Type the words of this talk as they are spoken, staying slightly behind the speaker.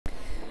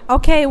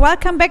Okay,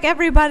 welcome back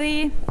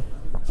everybody.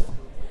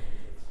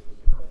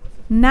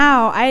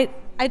 Now, I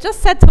just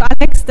said to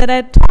Alex that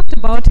I talked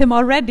about him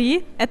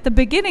already at the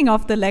beginning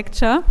of the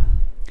lecture.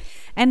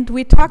 And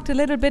we talked a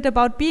little bit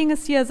about being a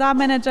CSR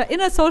manager in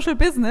a social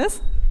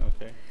business,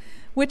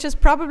 which is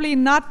probably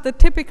not the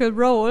typical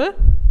role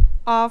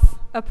of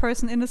a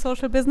person in a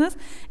social business.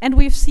 And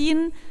we've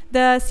seen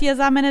the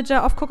CSR manager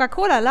of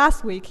Coca-Cola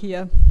last week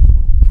here.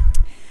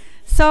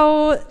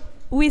 So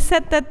we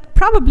said that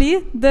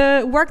probably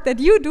the work that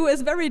you do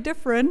is very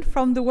different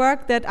from the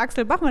work that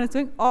Axel Bachmann is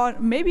doing, or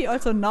maybe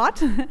also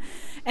not.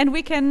 And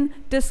we can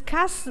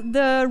discuss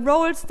the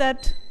roles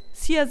that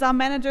CSR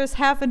managers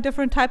have in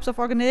different types of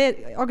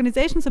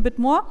organizations a bit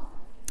more.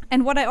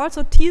 And what I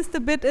also teased a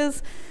bit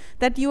is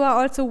that you are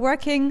also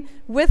working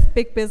with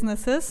big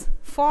businesses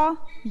for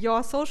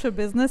your social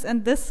business,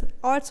 and this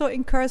also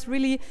incurs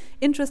really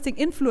interesting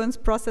influence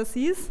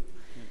processes.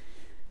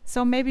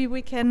 So maybe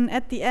we can,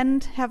 at the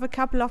end, have a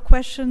couple of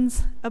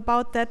questions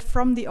about that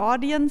from the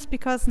audience,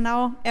 because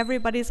now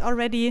everybody's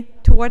already,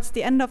 towards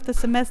the end of the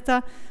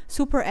semester,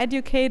 super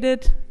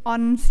educated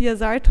on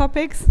CSR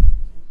topics.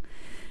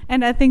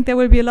 And I think there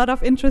will be a lot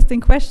of interesting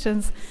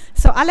questions.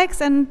 So Alex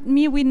and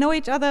me, we know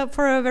each other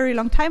for a very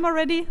long time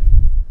already.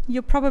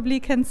 You probably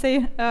can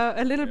say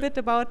a little bit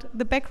about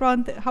the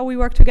background, how we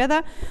work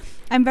together.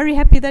 I'm very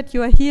happy that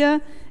you are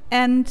here.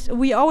 And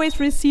we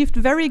always received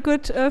very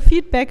good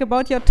feedback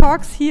about your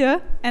talks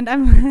here, and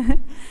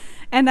I'm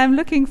and I'm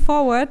looking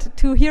forward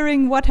to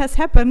hearing what has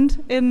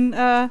happened in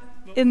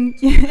in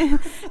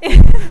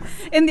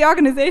the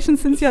organization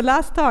since your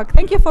last talk.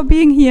 Thank you for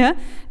being here,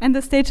 and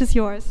the stage is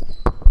yours.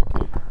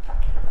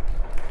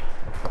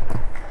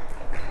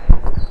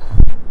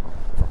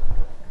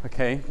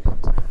 Okay,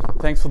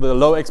 thanks for the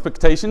low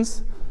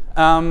expectations.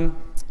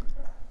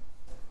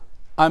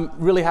 I'm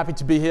really happy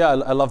to be here.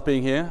 I love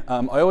being here.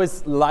 I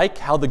always like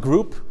how the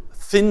group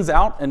thins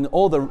out and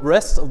all the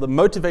rest of the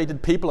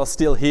motivated people are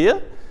still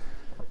here.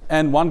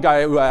 And one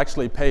guy who I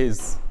actually pay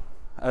is,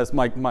 as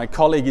my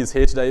colleague is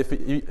here today.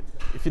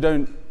 If you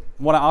don't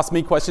want to ask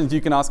me questions, you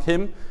can ask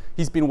him.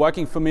 He's been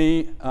working for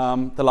me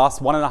the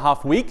last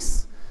 1.5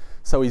 weeks.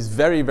 So he's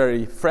very,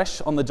 very fresh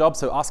on the job.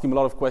 So ask him a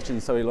lot of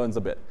questions so he learns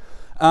a bit.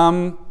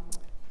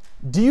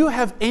 Do you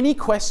have any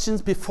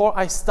questions before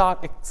I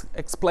start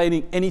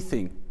explaining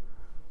anything?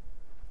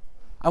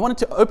 I wanted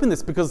to open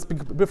this because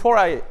before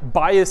I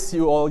bias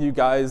you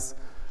guys,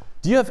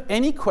 do you have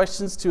any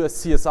questions to a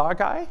CSR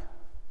guy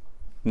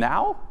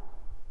now?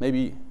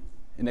 Maybe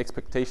in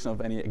expectation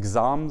of any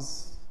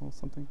exams or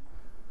something?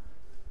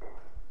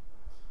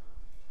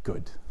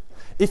 Good.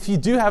 If you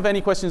do have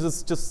any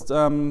questions, just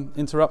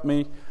interrupt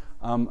me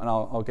and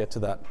I'll get to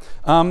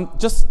that.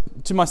 Just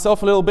to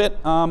myself a little bit,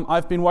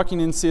 I've been working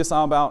in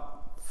CSR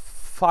about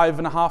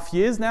 5.5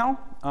 years now.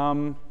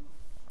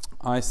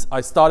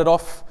 I started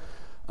off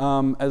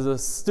as a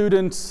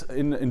student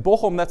in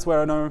Bochum. That's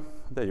where I know,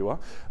 there you are,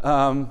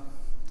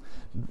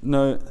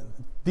 know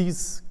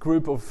these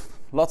group of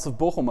lots of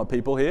Bochumer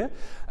people here,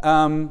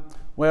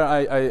 where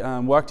I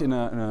worked in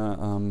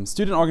a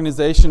student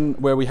organization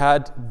where we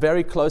had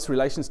very close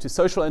relations to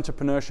social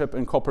entrepreneurship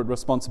and corporate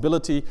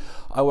responsibility.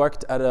 I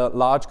worked at a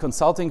large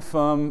consulting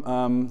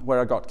firm where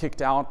I got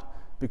kicked out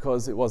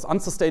because it was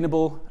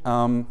unsustainable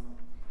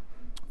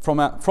from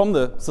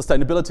the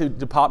sustainability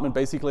department,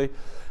 basically.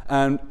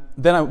 And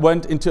then I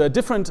went into a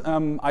different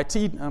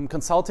IT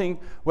consulting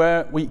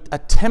where we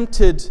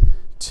attempted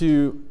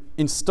to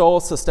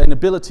install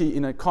sustainability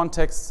in a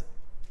context.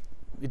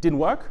 It didn't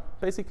work,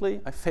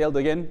 basically. I failed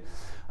again.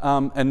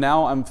 And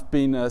now I've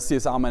been a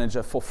CSR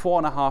manager for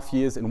 4.5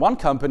 years in one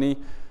company.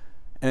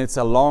 And it's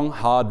a long,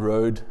 hard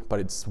road, but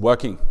it's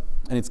working.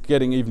 And it's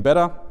getting even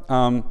better.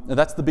 And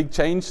that's the big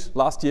change.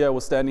 Last year I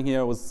was standing here,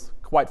 I was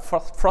quite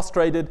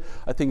frustrated.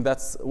 I think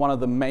that's one of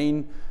the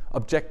main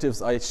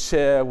objectives I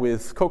share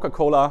with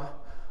Coca-Cola.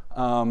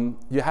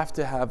 You have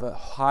to have a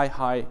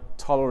high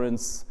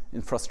tolerance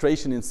in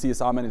frustration in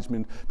CSR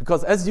management,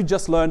 because as you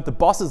just learned, the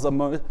bosses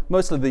are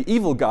mostly the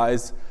evil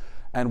guys,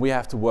 and we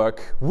have to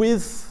work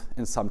with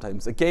and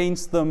sometimes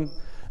against them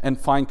and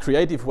find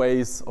creative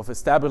ways of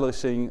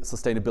establishing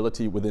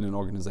sustainability within an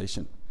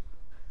organization.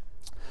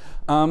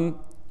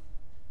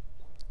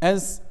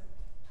 As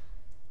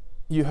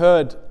you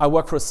heard, I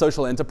work for a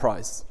social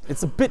enterprise.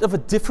 It's a bit of a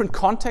different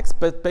context,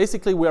 but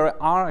basically we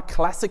are a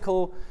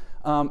classical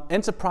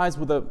enterprise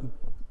with a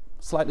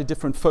slightly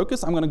different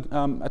focus. I'm going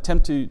to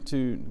attempt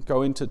to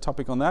go into a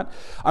topic on that.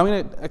 I'm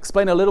going to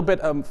explain a little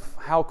bit of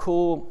how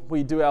cool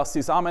we do our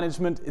CSR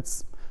management.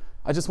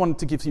 I just wanted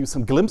to give you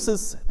some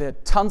glimpses. There are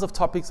tons of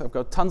topics. I've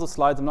got tons of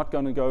slides. I'm not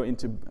going to go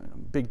into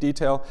big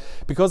detail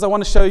because I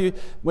want to show you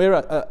we're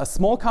a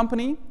small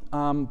company,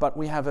 but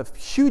we have a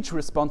huge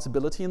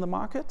responsibility in the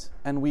market,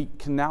 and we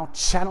can now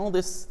channel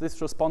this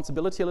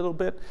responsibility a little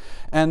bit.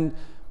 And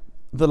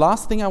the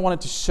last thing I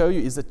wanted to show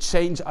you is a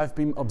change I've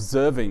been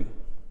observing,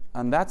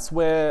 and that's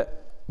where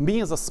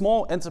me as a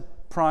small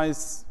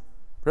enterprise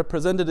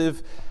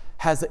representative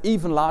has an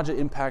even larger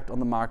impact on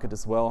the market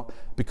as well,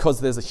 because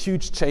there's a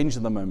huge change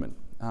in the moment.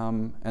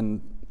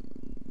 And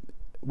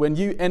when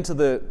you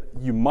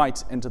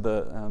might enter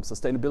the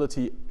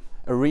sustainability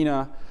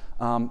arena,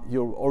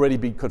 you'll already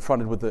be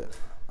confronted with the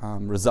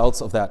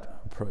results of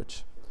that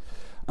approach.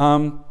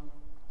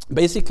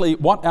 Basically,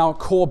 what our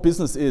core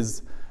business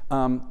is,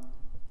 and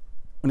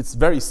it's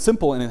very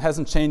simple and it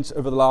hasn't changed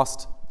over the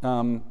last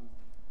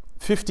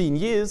 15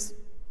 years,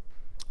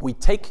 we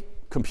take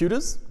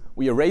computers,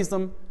 we erase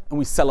them, and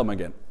we sell them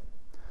again.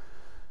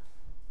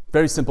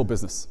 Very simple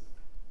business.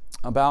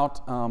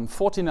 About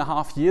 14 and a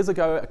half years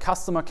ago, a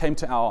customer came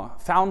to our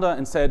founder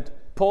and said,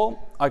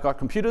 Paul, I got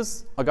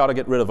computers, I got to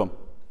get rid of them.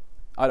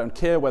 I don't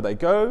care where they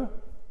go,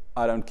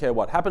 I don't care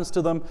what happens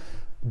to them.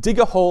 Dig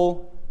a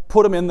hole,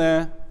 put them in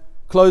there,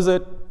 close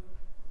it,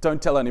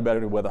 don't tell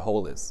anybody where the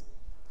hole is.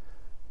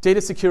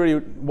 Data security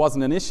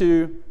wasn't an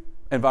issue,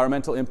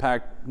 environmental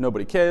impact,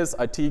 nobody cares.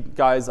 IT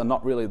guys are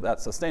not really that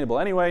sustainable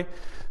anyway.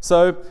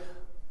 So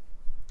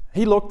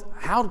he looked,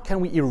 how can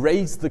we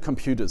erase the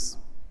computers?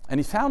 And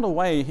he found a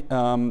way,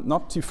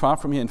 not too far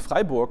from here in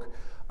Freiburg,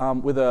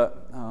 with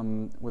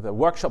a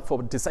workshop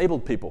for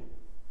disabled people.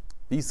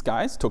 These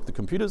guys took the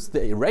computers,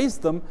 they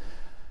erased them,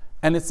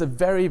 and it's a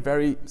very,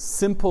 very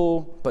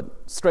simple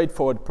but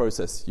straightforward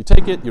process. You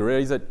take it, you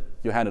erase it,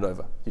 you hand it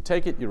over. You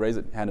take it, you erase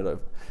it, you hand it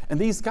over. And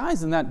these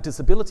guys in that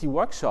disability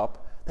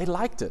workshop, they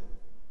liked it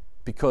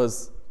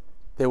because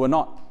they were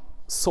not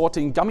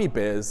sorting gummy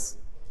bears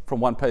from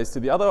one place to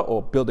the other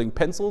or building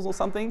pencils or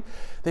something.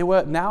 They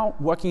were now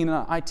working in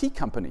an IT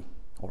company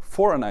or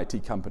for an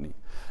IT company.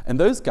 And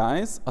those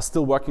guys are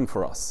still working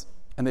for us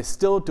and they're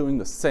still doing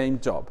the same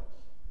job.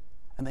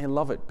 And they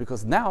love it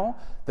because now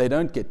they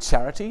don't get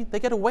charity, they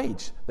get a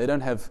wage. They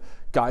don't have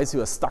guys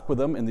who are stuck with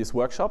them in this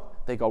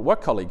workshop, they got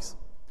work colleagues.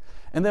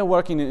 And they're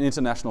working in an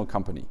international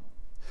company.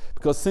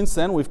 Because since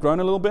then we've grown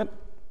a little bit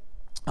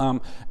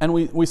and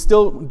we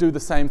still do the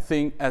same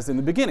thing as in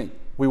the beginning.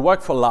 We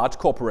work for large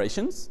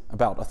corporations,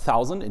 about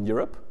 1,000 in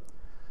Europe,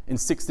 in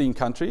 16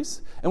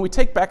 countries, and we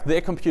take back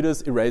their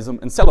computers, erase them,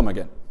 and sell them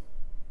again.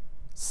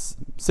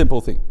 Simple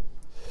thing.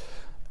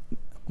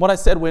 What I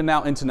said, we're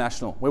now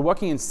international. We're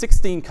working in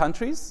 16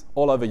 countries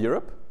all over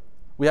Europe.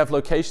 We have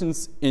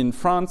locations in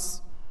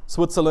France,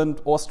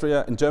 Switzerland,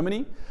 Austria, and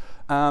Germany.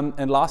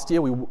 And last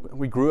year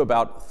we grew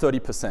about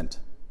 30%.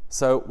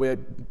 So we're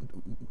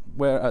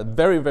a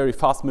very, very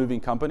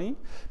fast-moving company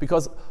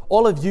because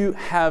all of you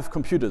have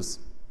computers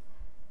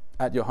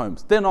at your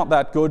homes. They're not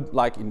that good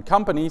like in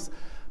companies,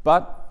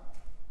 but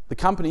the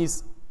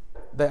companies,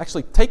 they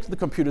actually take the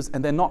computers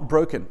and they're not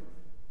broken.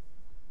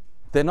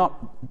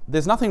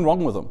 There's nothing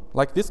wrong with them.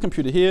 Like this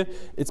computer here,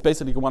 it's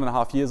basically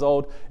 1.5 years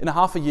old. In a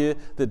half a year,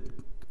 the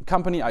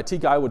company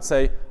IT guy would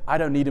say, I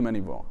don't need them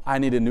anymore. I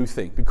need a new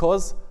thing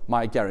because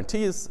my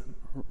guarantee is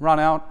run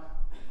out,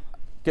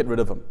 get rid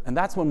of them. And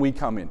that's when we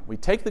come in. We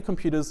take the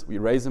computers, we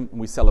erase them, and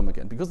we sell them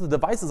again because the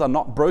devices are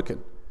not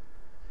broken.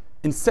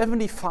 In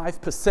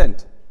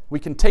 75%, we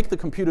can take the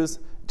computers,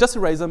 just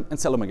erase them, and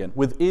sell them again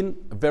within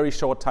a very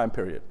short time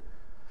period.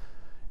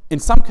 In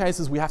some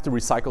cases, we have to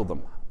recycle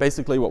them.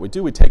 Basically, what we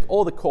do, we take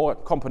all the core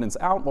components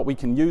out, what we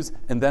can use,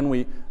 and then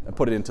we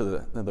put it into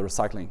the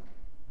recycling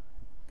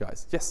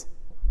guys. Yes? So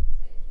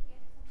if you get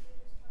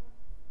computers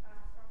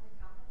from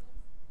the companies,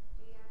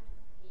 do you have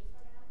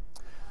to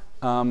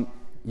pay for them?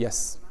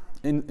 Yes.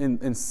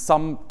 In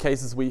some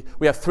cases, we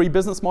have 3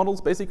 business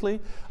models, basically.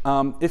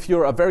 If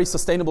you're a very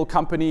sustainable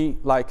company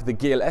like the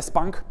GLS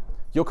Bank,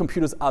 your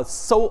computers are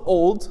so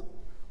old,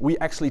 we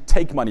actually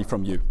take money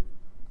from you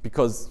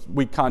because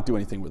we can't do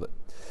anything with it.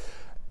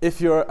 If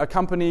you're a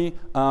company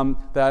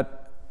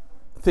that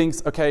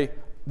thinks, okay,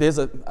 there's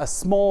a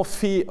small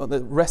fee or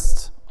the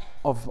rest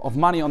of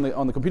money on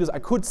the computers, I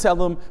could sell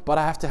them, but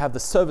I have to have the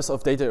service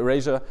of data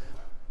erasure.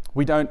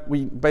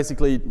 We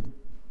basically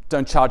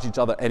don't charge each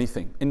other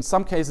anything. In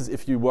some cases,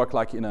 if you work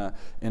like in an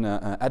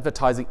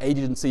advertising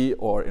agency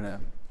or in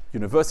a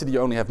university, you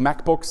only have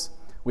MacBooks,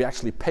 we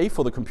actually pay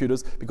for the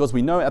computers because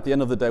we know at the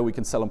end of the day we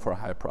can sell them for a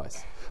higher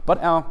price.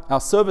 But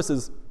our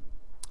services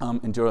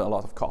endure a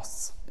lot of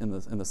costs in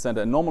the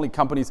center. And normally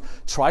companies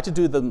try to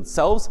do it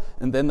themselves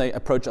and then they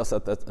approach us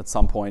at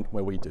some point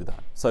where we do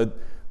that. So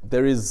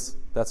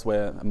that's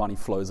where money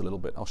flows a little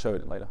bit. I'll show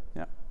it later.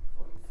 Yeah.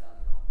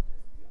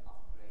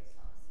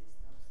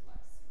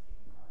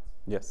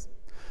 Yes.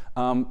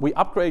 We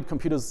upgrade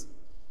computers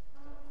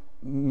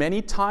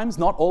many times,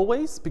 not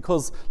always,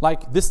 because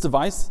like this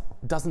device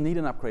doesn't need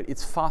an upgrade.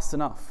 It's fast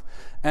enough.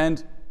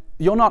 And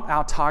you're not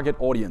our target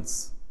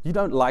audience. You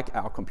don't like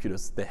our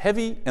computers. They're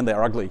heavy and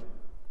they're ugly,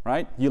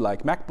 right? You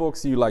like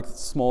MacBooks, you like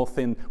small,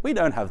 thin. We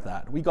don't have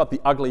that. We got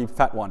the ugly,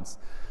 fat ones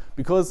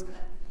because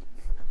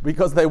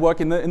they work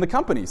in the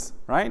companies,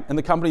 right? And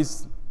the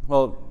companies,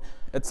 well,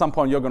 at some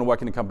point you're going to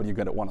work in a company, you're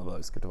going to get one of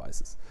those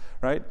devices,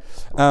 right?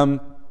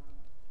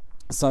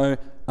 So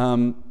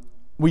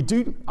we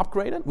do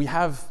upgrade it. We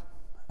have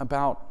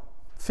about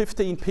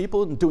 15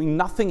 people doing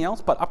nothing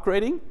else but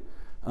upgrading.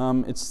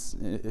 It's,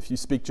 if you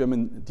speak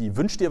German, die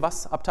Wünsch dir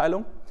was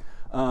Abteilung.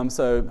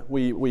 So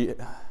we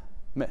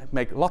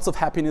make lots of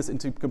happiness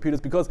into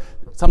computers because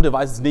some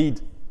devices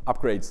need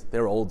upgrades.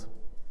 They're old,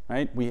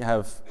 right? We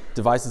have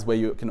devices where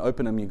you can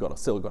open them, you've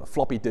still got a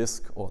floppy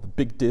disk or the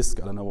big disk,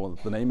 I don't know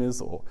what the name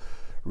is, or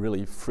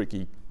really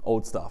freaky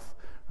old stuff,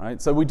 right?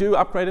 So we do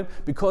upgrade it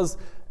because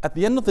at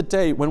the end of the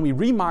day, when we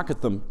remarket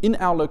them in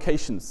our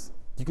locations,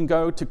 you can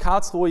go to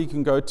Karlsruhe, you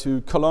can go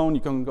to Cologne, you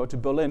can go to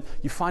Berlin,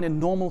 you find a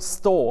normal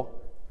store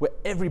where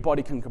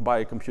everybody can buy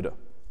a computer.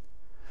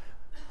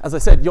 As I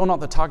said, you're not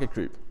the target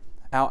group.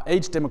 Our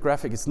age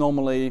demographic is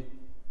normally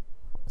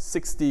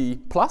 60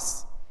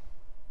 plus,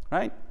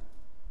 right?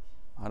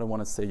 I don't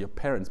want to say your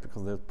parents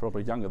because they're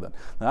probably younger than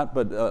that,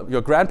 but your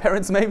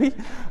grandparents maybe,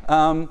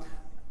 are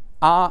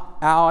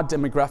our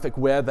demographic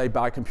where they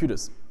buy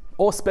computers.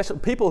 Or special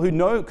people who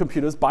know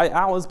computers buy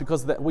ours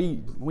because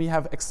we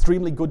have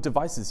extremely good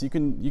devices. You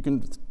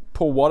can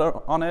pour water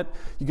on it,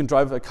 you can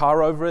drive a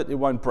car over it, it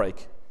won't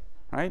break,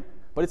 right?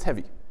 But it's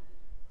heavy.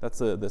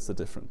 That's a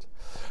different.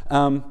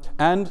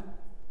 And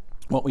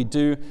what we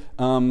do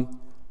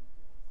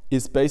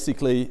is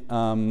basically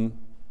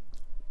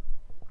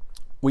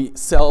we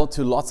sell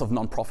to lots of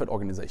non-profit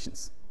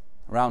organizations.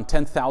 Around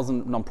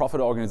 10,000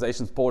 non-profit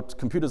organizations bought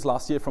computers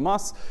last year from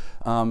us,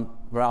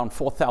 around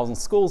 4,000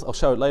 schools, I'll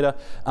show it later.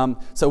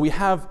 So we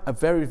have a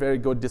very, very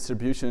good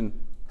distribution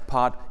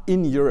part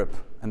in Europe,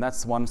 and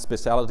that's one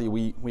specialty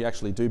we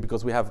actually do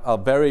because we have a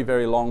very,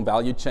 very long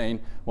value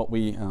chain, what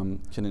we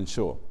can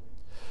ensure.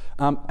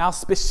 Our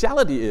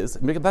specialty is,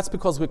 that's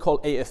because we're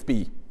called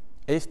AFB.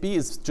 AFB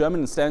is German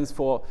and stands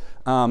for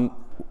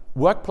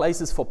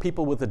Workplaces for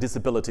People with a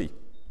Disability,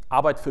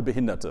 Arbeit für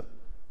Behinderte.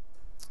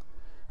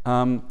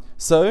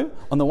 So,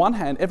 on the one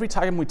hand, every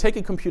time we take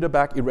a computer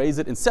back, erase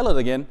it, and sell it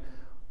again,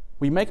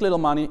 we make little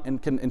money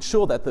and can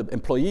ensure that the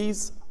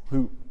employees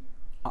who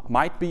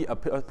might be a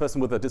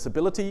person with a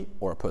disability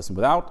or a person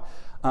without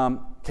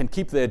can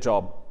keep their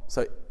job.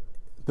 So,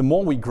 the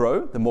more we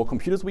grow, the more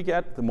computers we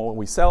get, the more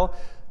we sell,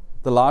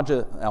 the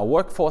larger our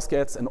workforce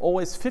gets, and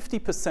always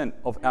 50%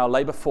 of our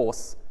labor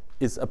force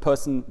is a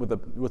person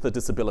with a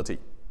disability.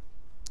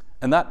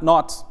 And that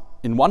not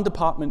in one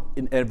department,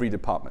 in every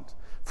department.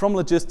 From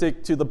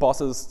logistic to the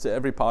bosses to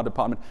every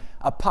department,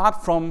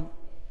 apart from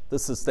the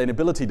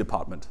sustainability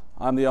department.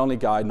 I'm the only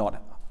guy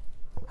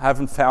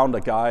haven't found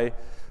a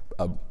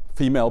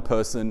female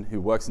person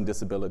who works in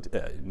disability,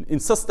 in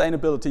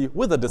sustainability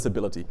with a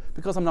disability,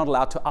 because I'm not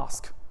allowed to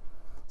ask.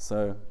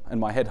 So,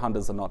 and my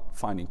headhunters are not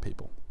finding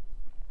people.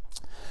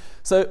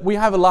 So we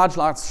have a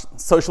large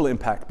social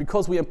impact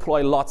because we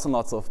employ lots and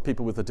lots of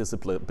people with a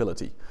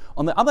disability.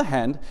 On the other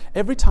hand,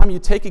 every time you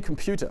take a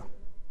computer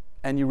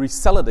and you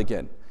resell it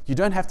again, you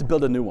don't have to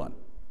build a new one.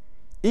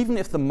 Even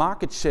if the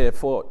market share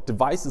for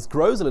devices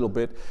grows a little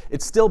bit,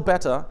 it's still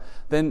better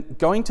than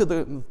going to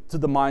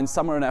the mines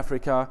somewhere in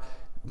Africa,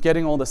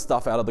 getting all the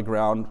stuff out of the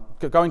ground,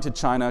 going to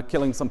China,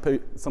 killing some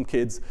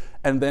kids,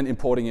 and then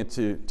importing it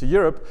to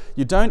Europe.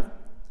 You don't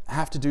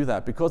have to do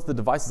that because the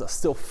devices are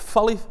still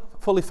fully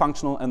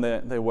functional and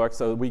they work,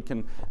 so we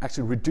can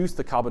actually reduce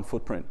the carbon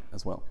footprint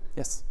as well.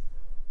 Yes?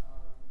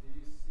 Do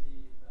you see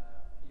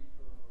that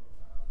people with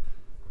disability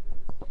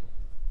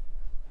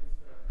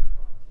differ in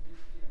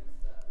productivity, and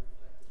is that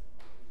reflected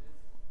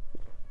in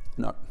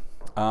wages?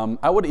 No.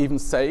 I would even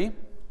say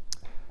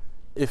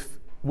if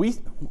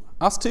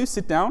us two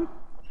sit down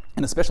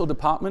in a special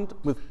department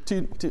with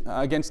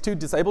against two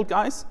disabled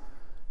guys,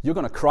 you're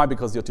going to cry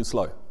because you're too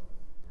slow.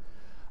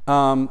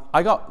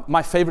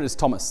 My favorite is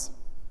Thomas.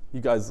 You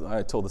guys,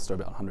 I told this story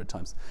about 100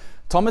 times.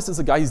 Thomas is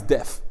a guy, he's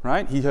deaf,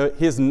 right? He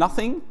hears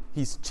nothing.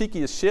 He's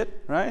cheeky as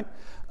shit, right?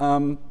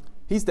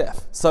 He's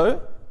deaf.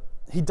 So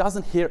he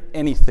doesn't hear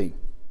anything.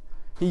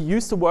 He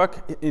used to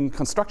work in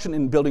construction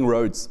in building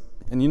roads.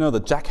 And you know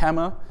the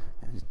jackhammer?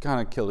 He kind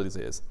of killed his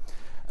ears.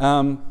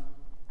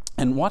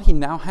 And what he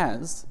now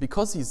has,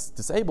 because he's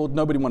disabled,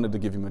 nobody wanted to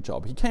give him a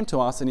job. He came to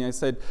us and he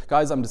said,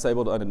 guys, I'm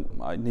disabled,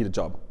 I need a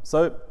job.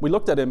 So we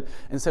looked at him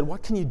and said,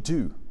 what can you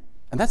do?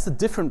 And that's the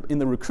difference in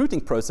the recruiting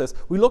process.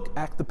 We look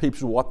at the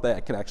people, what they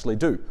can actually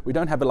do. We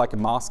don't have it like a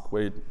mask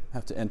where you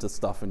have to enter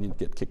stuff and you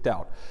get kicked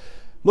out.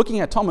 Looking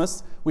at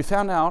Thomas, we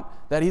found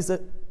out that he's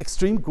an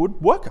extreme good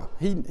worker.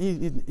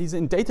 He's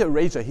in data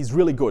erasure, he's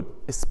really good,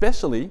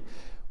 especially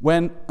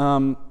when,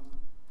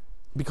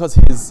 because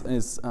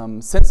his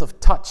sense of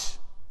touch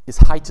is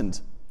heightened.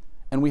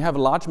 And we have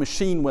a large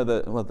machine where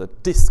the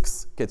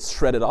disks get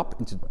shredded up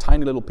into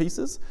tiny little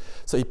pieces.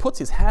 So he puts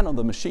his hand on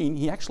the machine,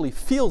 he actually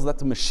feels that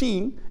the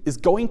machine is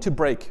going to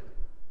break.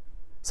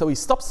 So he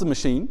stops the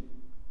machine,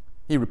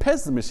 he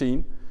repairs the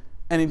machine,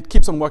 and it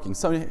keeps on working.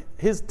 So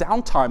his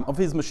downtime of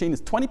his machine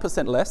is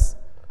 20% less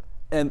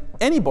than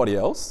anybody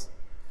else,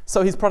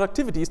 so his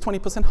productivity is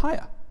 20%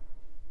 higher.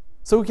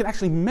 So we can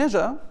actually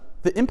measure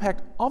the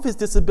impact of his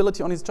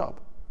disability on his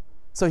job.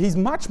 So he's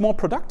much more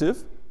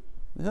productive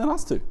than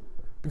us two.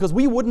 Because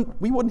we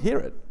wouldn't hear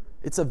it.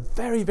 It's a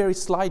very, very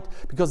slight,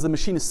 because the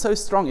machine is so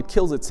strong it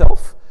kills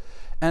itself.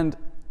 And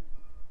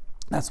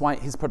that's why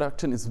his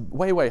production is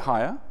way, way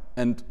higher.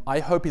 And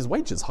I hope his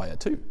wage is higher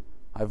too.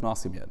 I haven't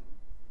asked him yet.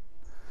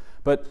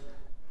 But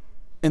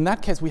in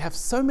that case, we have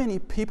so many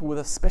people with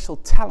a special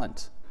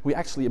talent. We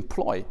actually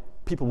employ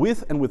people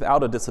with and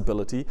without a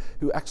disability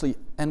who actually,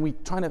 and we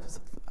trying to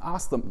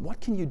ask them,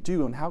 what can you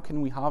do and how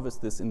can we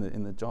harvest this in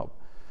the job?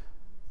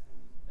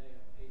 They are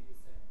paid the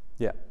same.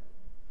 Yeah.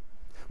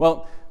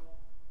 Well,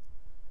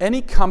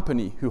 any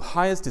company who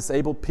hires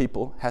disabled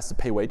people has to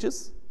pay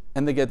wages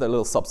and they get a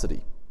little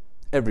subsidy.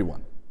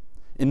 Everyone.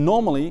 And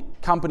normally,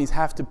 companies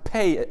have to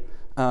pay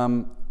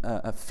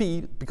a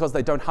fee because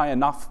they don't hire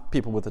enough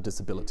people with a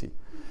disability.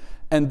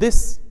 And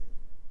this,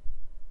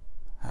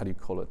 how do you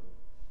call it?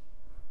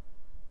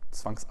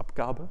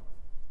 Zwangsabgabe?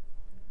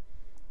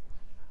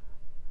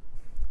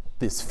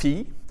 This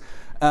fee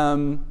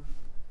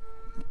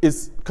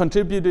is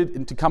contributed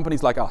into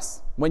companies like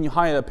us. When you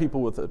hire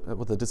people with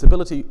a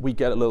disability, we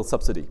get a little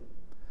subsidy.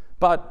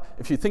 But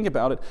if you think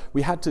about it,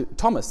 we had to,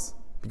 Thomas,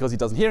 because he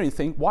doesn't hear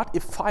anything, what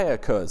if fire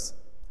occurs?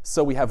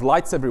 So we have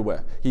lights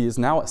everywhere. He is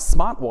now a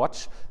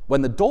smartwatch.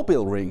 When the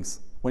doorbell rings,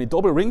 when the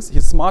doorbell rings,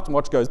 his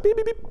smartwatch goes beep,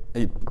 beep,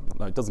 beep.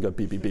 No, it doesn't go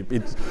beep, beep,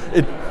 beep.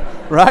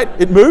 Right?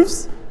 It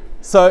moves.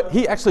 So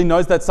he actually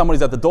knows that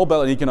somebody's at the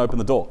doorbell and he can open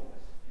the door.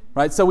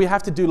 Right? So we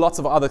have to do lots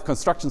of other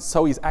constructions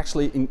so he's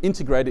actually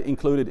integrated,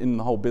 included in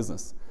the whole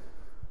business.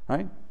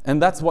 Right? And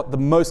that's what the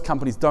most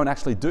companies don't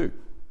actually do.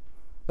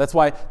 That's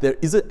why there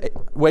is a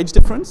wage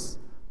difference,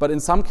 but in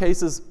some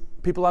cases,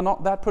 people are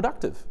not that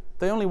productive.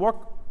 They only work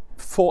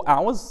 4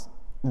 hours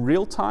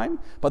real time,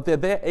 but they're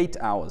there 8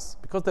 hours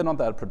because they're not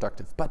that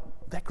productive. But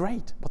they're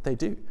great what they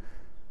do,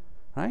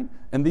 right?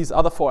 And these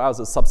other 4 hours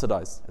are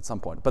subsidized at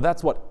some point. But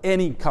that's what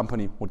any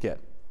company would get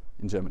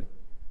in Germany,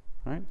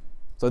 right?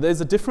 So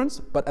there's a difference,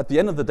 but at the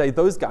end of the day,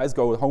 those guys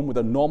go home with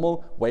a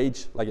normal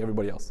wage like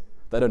everybody else.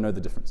 They don't know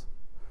the difference,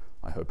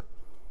 I hope.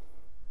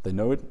 They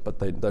know it, but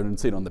they don't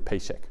see it on the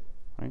paycheck,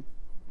 right?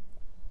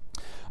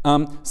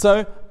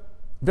 So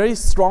very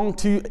strong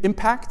two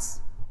impacts.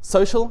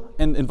 Social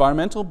and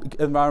environmental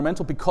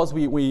because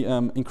we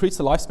increase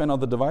the lifespan of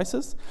the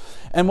devices.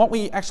 And what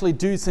we actually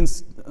do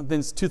since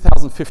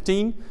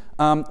 2015,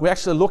 we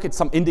actually look at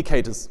some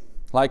indicators,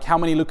 like how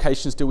many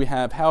locations do we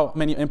have, how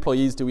many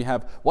employees do we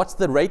have, what's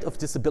the rate of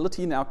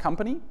disability in our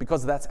company,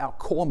 because that's our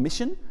core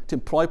mission, to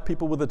employ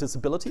people with a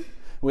disability.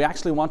 We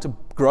actually want to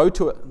grow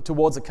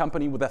towards a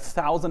company with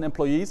 1,000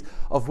 employees,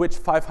 of which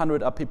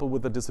 500 are people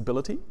with a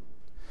disability.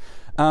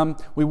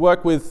 We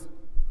work with,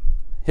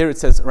 here it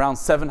says around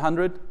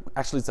 700.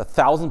 Actually, it's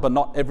 1,000, but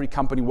not every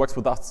company works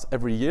with us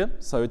every year.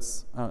 So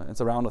it's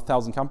around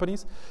 1,000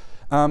 companies.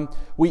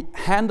 We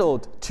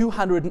handled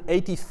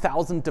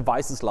 280,000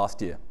 devices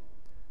last year.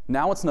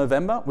 Now it's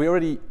November. We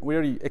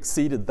already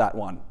exceeded that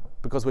one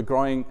because we're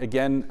growing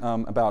again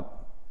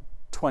about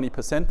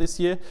 20% this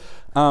year.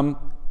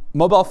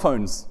 Mobile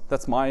phones.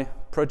 That's my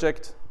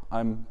project.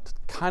 I'm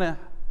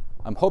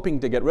hoping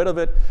to get rid of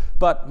it,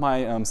 but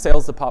my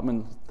sales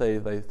department,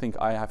 they think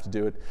I have to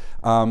do it.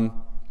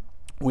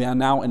 We are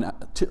now in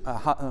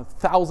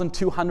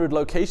 1,200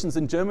 locations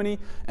in Germany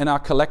and are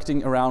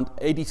collecting around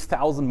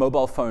 80,000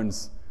 mobile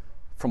phones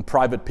from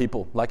private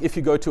people. Like if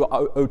you go to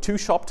an O2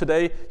 shop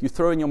today, you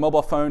throw in your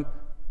mobile phone,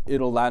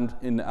 it'll land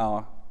in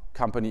our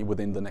company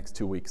within the next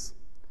 2 weeks.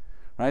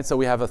 Right? So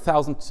we have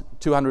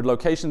 1,200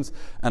 locations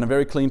and a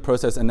very clean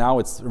process, and now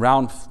it's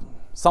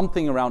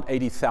something around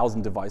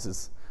 80,000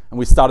 devices. And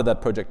we started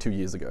that project 2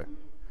 years ago.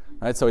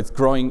 Right? So it's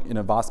growing in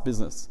a vast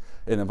business,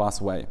 in a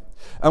vast way.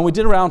 And we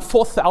did around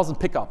 4,000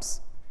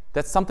 pickups.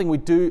 That's something we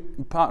do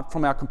apart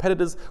from our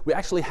competitors. We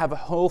actually have a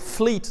whole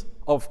fleet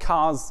of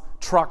cars,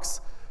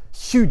 trucks,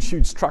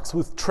 huge trucks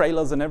with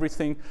trailers and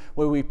everything,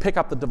 where we pick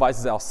up the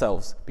devices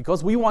ourselves,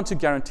 because we want to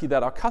guarantee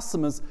that our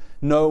customers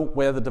know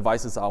where the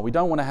devices are. We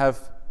don't want to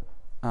have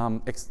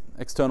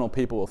external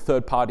people or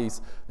third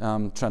parties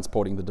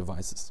transporting the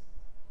devices.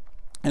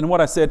 And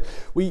what I said,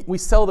 we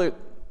sell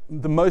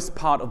the most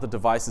part of the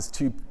devices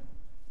to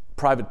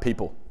private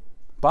people,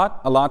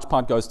 but a large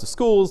part goes to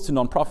schools, to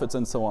nonprofits,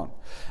 and so on.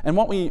 And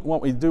what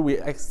we do, we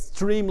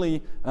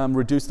extremely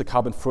reduce the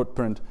carbon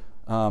footprint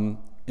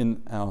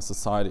in our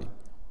society.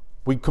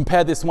 We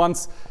compared this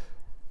once,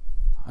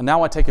 and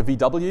now I take a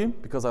VW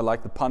because I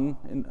like the pun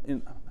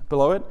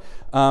below it.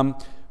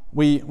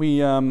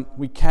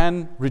 We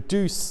can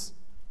reduce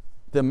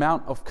the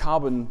amount of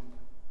carbon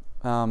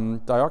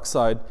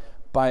dioxide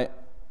by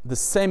the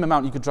same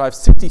amount. You could drive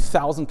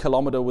 60,000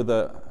 kilometers with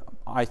a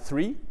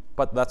i3,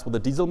 but that's with a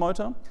diesel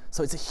motor.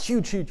 So it's a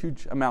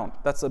huge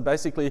amount. That's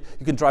basically,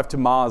 you can drive to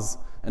Mars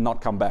and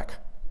not come back.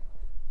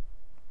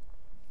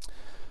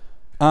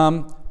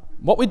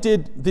 What we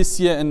did this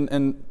year,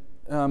 and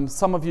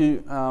some of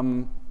you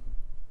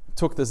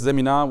took this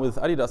seminar with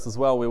Adidas as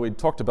well, where we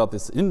talked about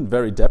this in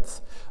very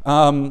depth.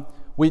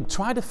 We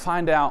tried to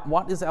find out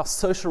what is our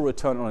social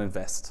return on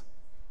invest.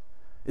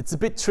 It's a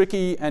bit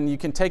tricky, and you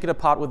can take it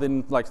apart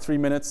within like 3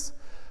 minutes,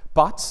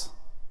 but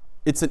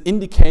it's an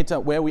indicator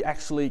where we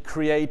actually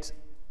create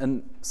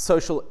a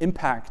social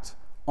impact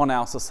on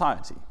our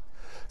society.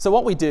 So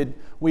what we did,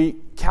 we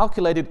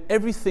calculated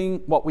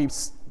everything what we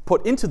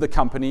put into the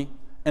company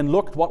and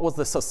looked what was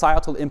the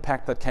societal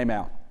impact that came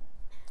out.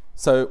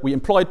 So we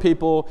employed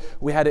people,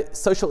 we had a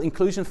social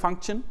inclusion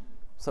function,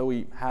 so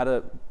we had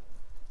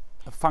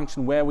a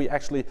function where we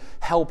actually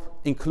help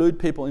include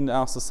people in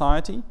our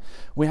society.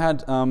 We had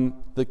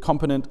the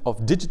component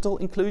of digital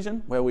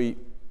inclusion, where we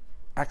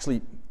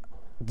actually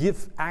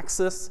give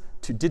access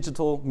to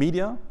digital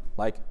media,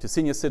 like to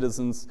senior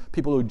citizens,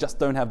 people who just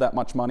don't have that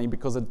much money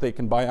because they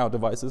can buy our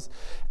devices.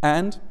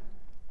 And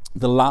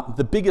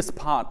the biggest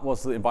part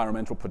was the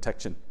environmental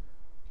protection.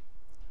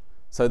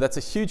 So that's a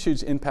huge,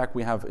 huge impact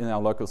we have in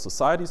our local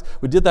societies.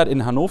 We did that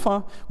in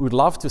Hannover. We would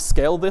love to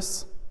scale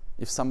this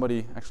if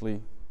somebody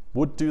actually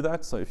would do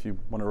that. So if you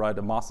want to write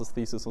a master's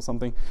thesis or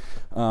something,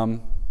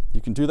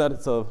 you can do that.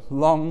 It's a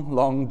long,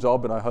 long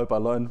job, and I hope I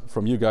learn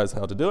from you guys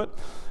how to do it.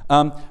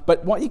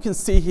 But what you can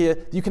see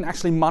here, you can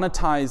actually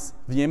monetize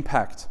the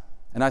impact.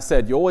 And I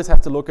said, you always have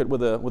to look at it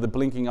with a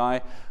blinking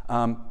eye,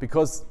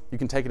 because you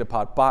can take it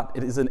apart. But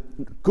it is a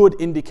good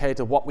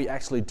indicator of what we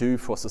actually do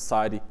for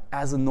society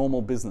as a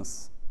normal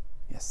business.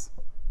 Yes?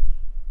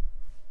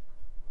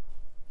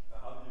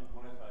 How do you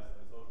monetize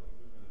the social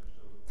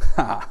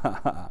inclusion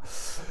initiative?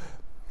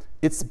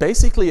 It's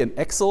basically an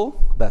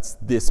Excel that's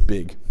this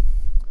big,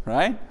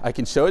 right? I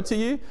can show it to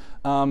you.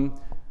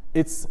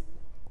 It's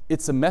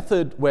a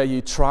method where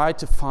you try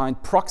to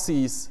find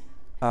proxies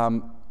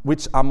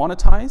which are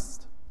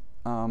monetized.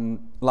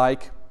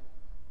 Like,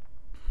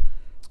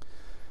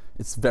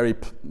 it's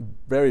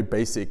very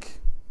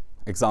basic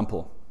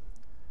example.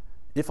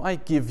 If I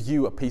give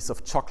you a piece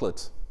of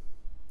chocolate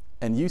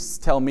and you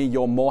tell me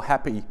you're more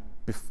happy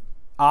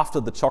after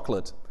the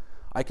chocolate,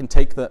 I can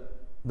take the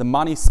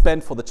money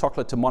spent for the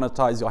chocolate to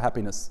monetize your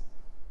happiness.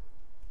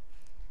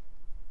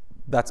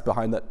 That's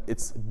behind that.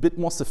 It's a bit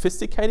more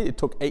sophisticated. It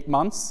took 8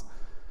 months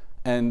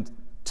and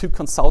 2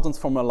 consultants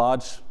from a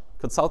large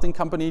consulting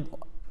company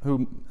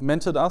who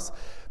mentored us,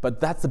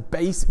 but that's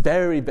the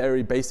very,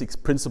 very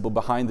basic principle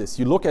behind this.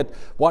 You look at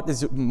what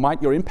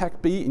might your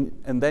impact be,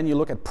 and then you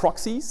look at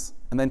proxies,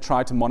 and then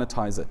try to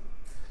monetize it.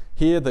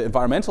 Here, the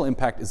environmental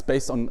impact is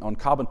based on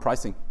carbon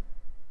pricing.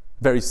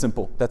 Very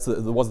simple. That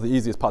was the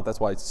easiest part. That's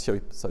why it's so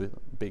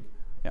big.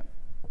 Yeah.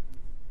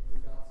 In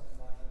regards to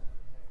environmental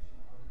protection,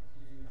 how did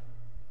you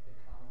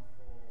account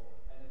for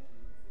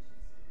energy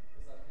efficiency?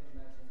 Because I can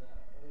imagine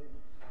that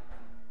old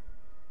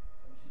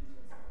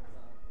computers,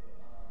 for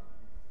example,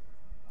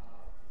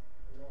 are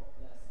a lot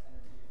less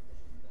energy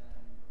efficient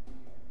than new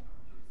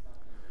computers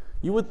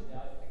nowadays. You would.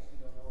 I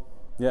actually don't know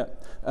about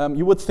that. Yeah.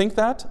 You would think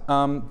that.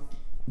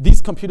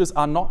 These computers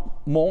are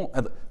not more.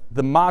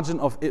 The margin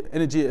of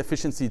energy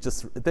efficiency,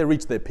 they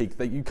reach their peak.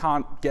 You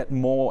can't get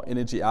more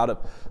energy out of,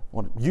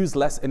 or use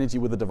less energy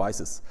with the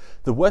devices.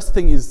 The worst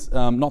thing is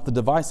not the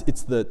device,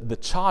 it's the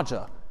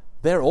charger.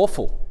 They're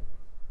awful.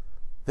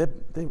 They're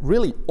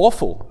really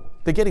awful.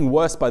 They're getting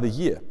worse by the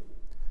year.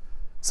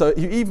 So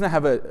you even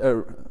have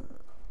a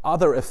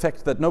other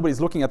effect that nobody's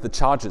looking at the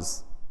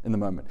charges in the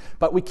moment.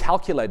 But we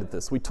calculated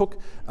this. We took,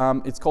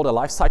 it's called a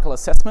life cycle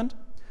assessment.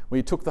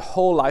 We took the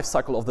whole life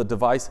cycle of the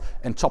device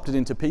and chopped it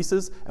into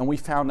pieces, and we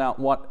found out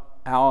what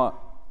our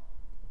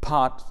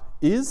part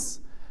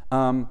is.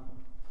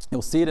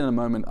 You'll see it in a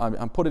moment.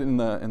 I put it in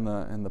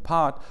the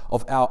part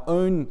of our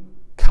own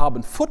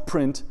carbon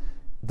footprint.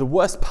 The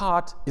worst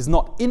part is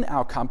not in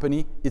our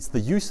company, it's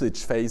the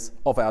usage phase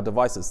of our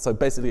devices. So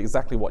basically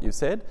exactly what you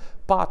said,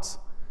 but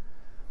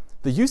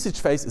the usage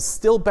phase is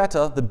still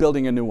better than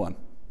building a new one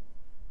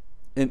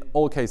in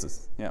all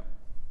cases. Yeah.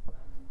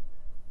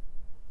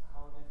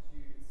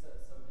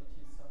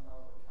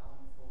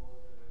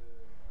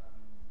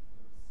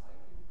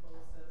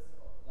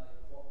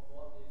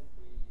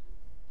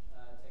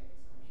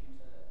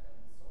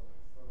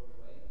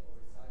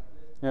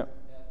 Yeah.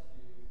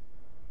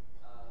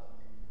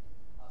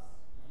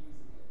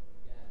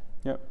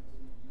 Yeah.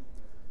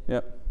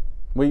 Yeah.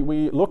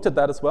 We looked at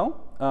that as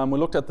well. We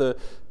looked at the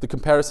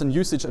comparison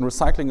usage and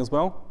recycling as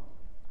well.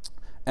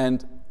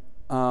 And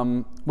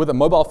with a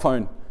mobile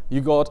phone, you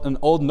got an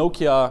old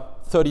Nokia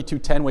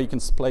 3210 where you can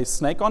play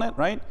Snake on it,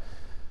 right?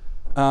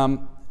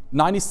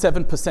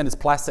 97% is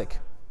plastic.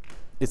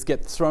 It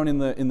gets thrown in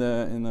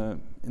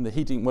the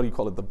heating. What do you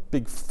call it? The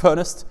big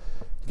furnace.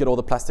 You get all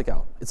the plastic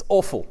out. It's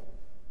awful.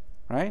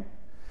 Right?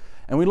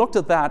 And we looked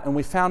at that and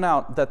we found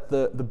out that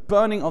the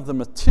burning of the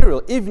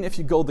material, even if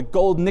you go the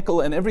gold,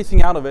 nickel, and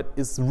everything out of it,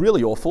 is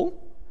really awful.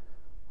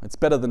 It's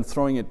better than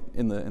throwing it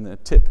in the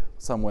tip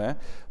somewhere.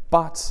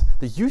 But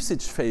the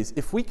usage phase,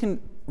 if we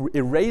can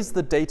erase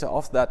the data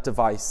off that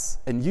device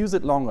and use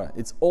it longer,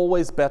 it's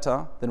always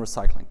better than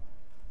recycling.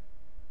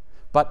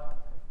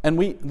 And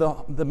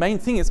the main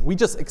thing is we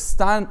just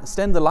extend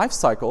the life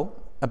cycle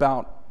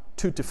about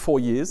 2 to 4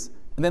 years,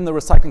 and then the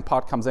recycling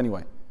part comes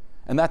anyway.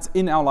 And that's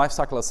in our life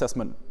cycle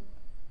assessment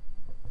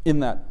in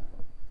that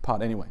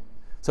part anyway.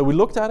 So we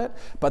looked at it,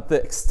 but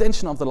the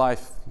extension of the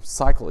life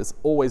cycle is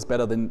always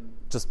better than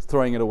just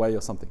throwing it away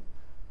or something.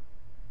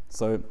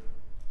 So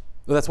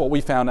that's what we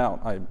found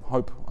out. I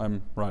hope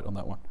I'm right on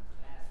that one.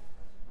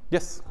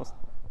 Yes, of course.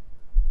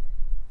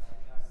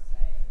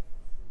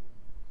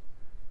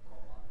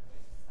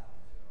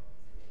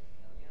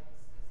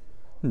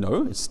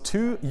 No, it's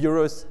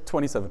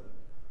 €2.27.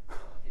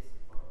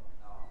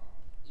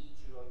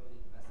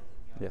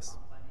 Yes.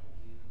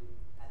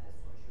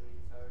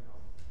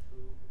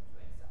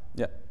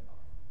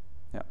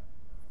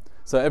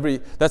 So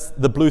that's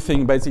the blue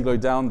thing basically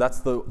down. That's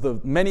the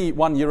many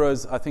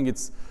 €1, I think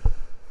it's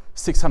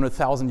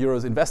 600,000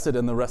 euros invested,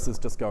 and the rest is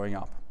just going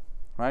up,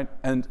 right?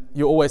 And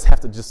you always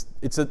have to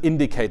it's an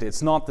indicator.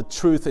 It's not the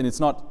truth, and it's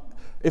not,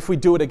 if we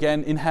do it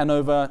again in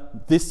Hanover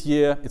this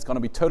year, it's going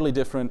to be totally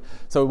different.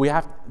 So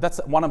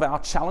that's one of our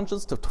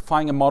challenges, to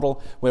find a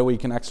model where we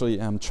can actually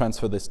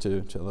transfer this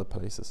to other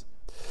places.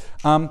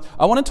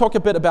 I want to talk a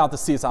bit about the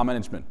CSR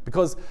management,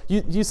 because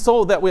you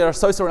saw that we are a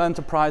social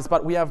enterprise,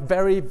 but we are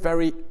very,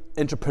 very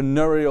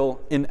entrepreneurial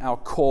in our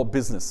core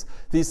business.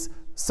 This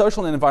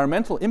social and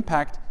environmental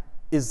impact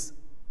is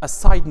a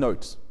side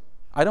note.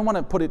 I don't want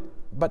to put it,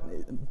 but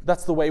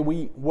that's the way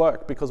we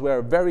work, because we're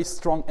a very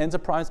strong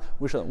enterprise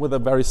with a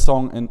very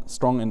strong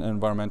and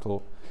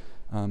environmental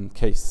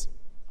case.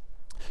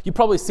 You've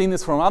probably seen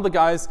this from other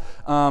guys.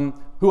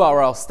 Who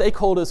are our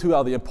stakeholders? Who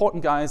are the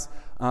important guys?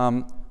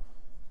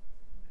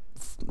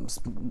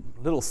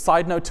 Little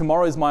side note,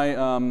 tomorrow is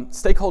my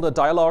stakeholder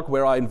dialogue,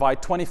 where I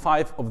invite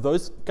 25 of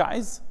those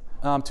guys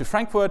to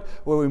Frankfurt,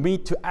 where we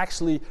meet to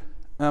actually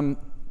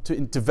to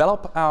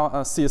develop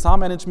our CSR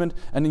management,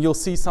 and you'll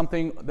see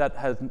something that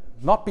has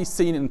not been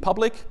seen in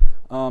public.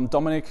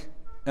 Dominic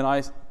and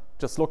I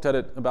just looked at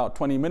it about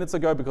 20 minutes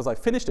ago, because I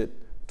finished it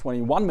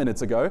 21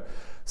 minutes ago.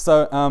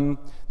 So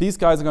these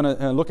guys are going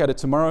to look at it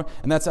tomorrow,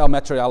 and that's our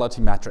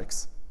materiality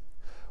matrix.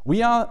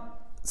 We are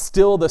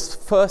still the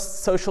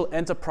first social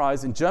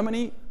enterprise in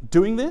Germany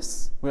doing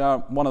this. We are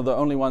one of the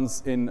only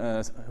ones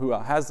who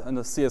has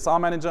a CSR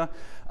manager.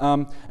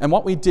 And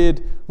what we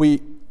did,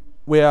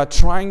 we are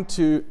trying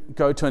to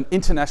go to an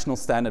international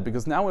standard,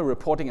 because now we're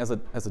reporting as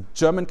a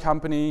German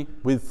company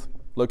with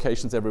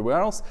locations everywhere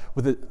else,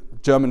 with a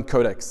German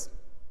codex.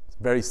 It's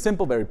very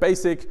simple, very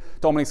basic.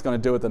 Dominic's going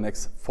to do it the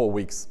next 4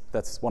 weeks.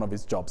 That's one of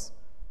his jobs.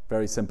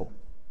 Very simple.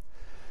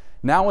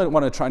 Now what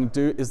we're trying to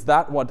do is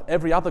that what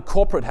every other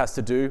corporate has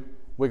to do,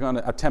 we're going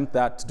to attempt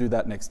to do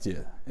that next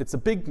year. It's a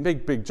big,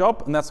 big, big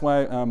job, and that's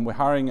why we're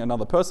hiring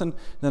another person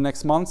in the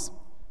next months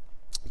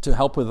to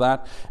help with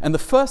that. And the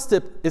first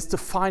step is to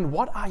find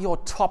what are your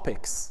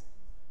topics,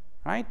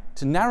 right?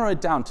 To narrow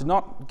it down, to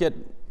not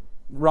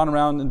run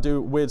around and do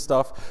weird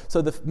stuff.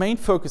 So the main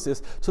focus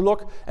is to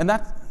look, and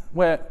that's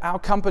where our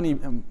company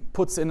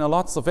puts in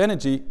lots of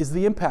energy, is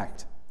the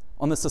impact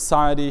on the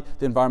society,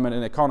 the environment,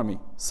 and economy.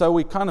 So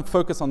we kind of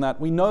focus on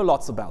that. We know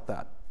lots about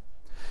that.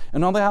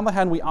 And on the other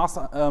hand, we asked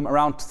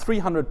around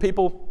 300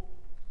 people,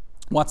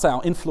 what's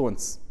our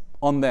influence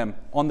on them,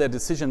 on their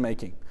decision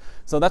making?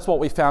 So that's what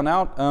we found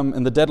out,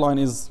 and the deadline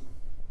is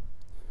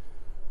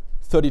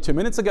 32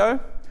 minutes ago.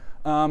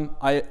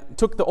 I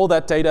took all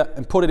that data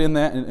and put it in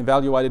there and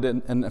evaluated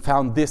it and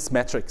found this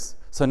metrics.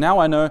 So now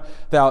I know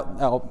that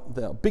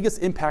the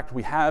biggest impact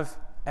we have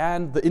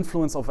and the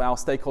influence of our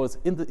stakeholders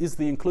is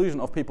the inclusion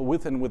of people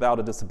with and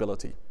without a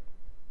disability.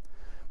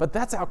 But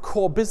that's our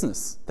core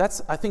business.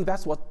 I think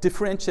that's what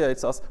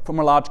differentiates us from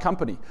a large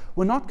company.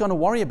 We're not going to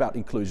worry about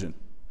inclusion,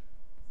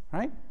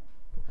 right?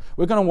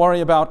 We're going to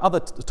worry about other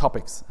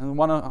topics, and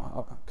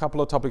a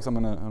couple of topics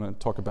I'm going to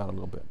talk about a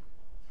little bit.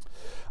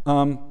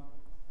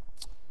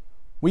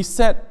 We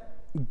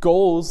set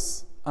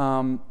goals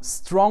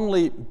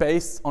strongly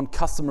based on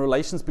customer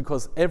relations,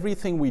 because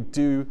everything we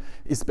do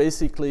is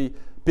basically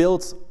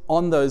built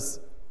on those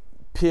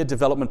peer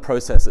development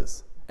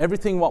processes.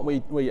 Everything what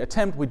we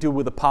attempt, we do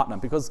with a partner,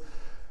 because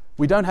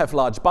we don't have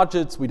large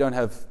budgets, we don't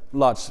have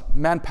large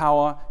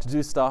manpower to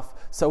do stuff.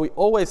 So we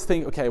always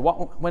think, okay,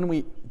 when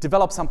we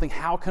develop something,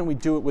 how can we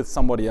do it with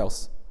somebody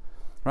else,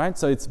 right?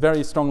 So it's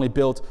very strongly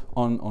built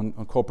on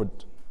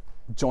corporate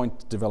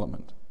joint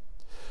development.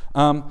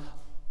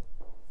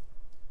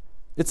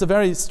 It's a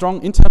very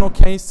strong internal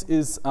case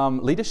is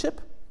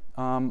leadership.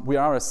 We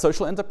are a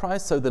social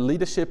enterprise, so the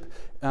leadership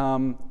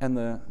and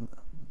the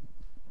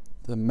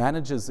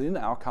managers in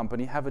our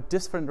company have a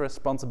different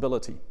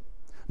responsibility.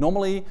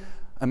 Normally,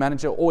 a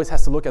manager always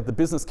has to look at the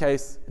business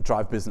case,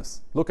 drive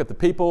business. Look at the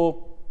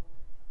people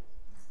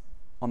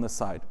on the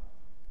side.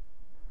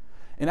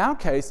 In our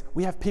case,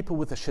 we have people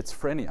with a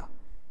schizophrenia,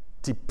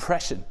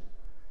 depression,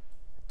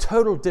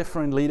 total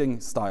different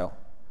leading style.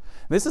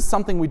 This is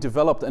something we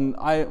developed, and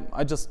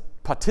I just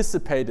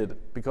participated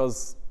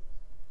because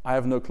I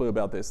have no clue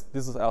about this.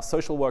 This is our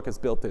social workers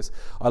built this.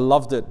 I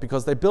loved it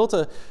because they built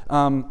a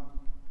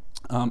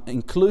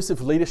inclusive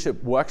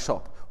leadership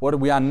workshop, what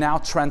we are now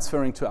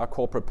transferring to our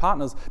corporate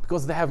partners,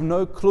 because they have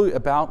no clue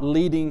about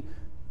leading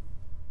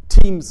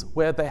teams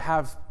where they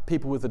have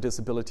people with a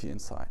disability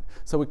inside.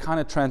 So we're kind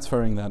of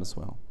transferring that as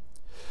well.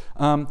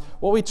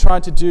 What we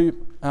tried to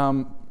do,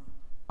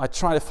 I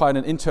tried to find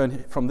an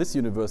intern from this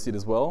university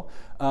as well.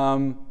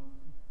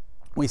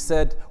 We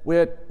said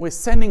we're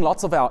sending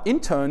lots of our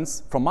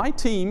interns from my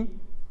team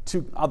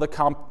to other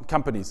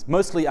companies,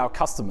 mostly our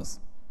customers.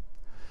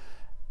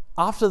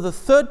 After the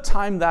third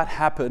time that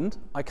happened,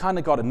 I kind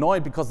of got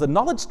annoyed because the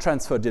knowledge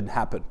transfer didn't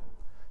happen.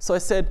 So I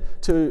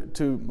said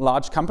to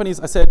large companies,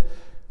 I said,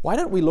 why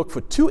don't we look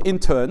for 2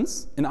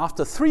 interns, and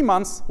after 3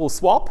 months we'll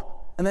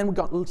swap, and then we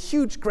got a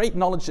huge, great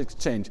knowledge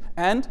exchange,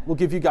 and we'll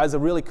give you guys a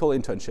really cool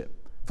internship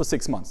for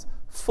 6 months,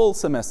 full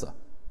semester.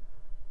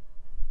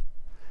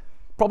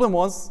 Problem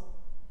was,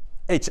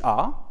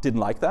 HR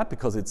didn't like that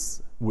because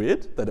it's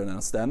weird. They don't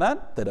understand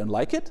that. They don't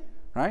like it,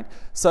 right?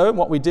 So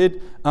what we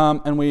did,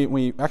 and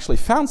we actually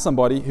found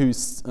somebody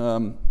who's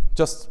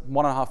just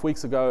 1.5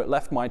 weeks ago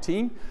left my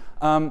team,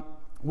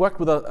 worked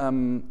with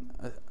a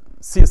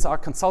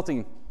CSR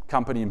consulting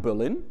company in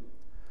Berlin.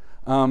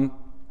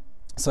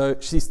 So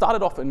she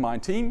started off in my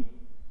team.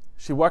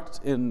 She worked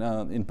in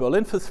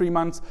Berlin for 3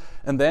 months,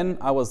 and then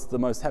I was the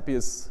most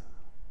happiest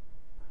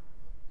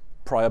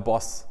prior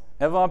boss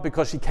ever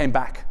because she came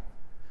back.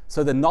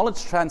 So the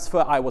knowledge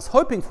transfer I was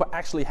hoping for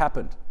actually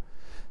happened.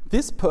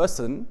 This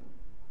person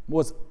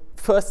was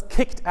first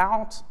kicked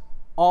out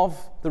of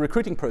the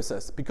recruiting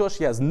process because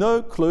she has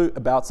no clue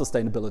about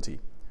sustainability,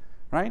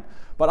 right?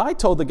 But I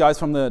told the guys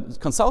from the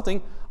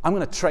consulting, I'm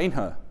going to train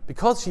her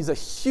because she's a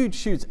huge,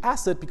 huge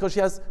asset because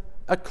she has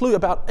a clue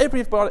about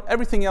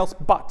everything else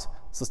but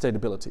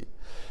sustainability.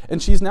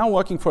 And she's now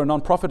working for a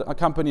non-profit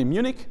company in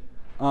Munich.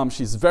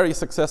 She's very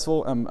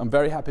successful. I'm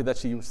very happy that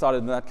she started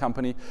in that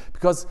company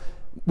because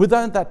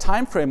within that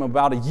time frame of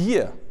about a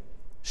year,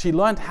 she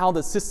learned how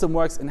the system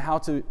works and how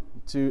to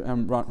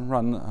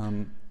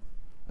run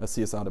a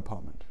CSR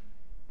department.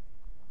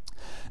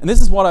 And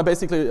this is what I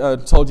basically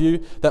told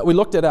you, that we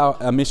looked at our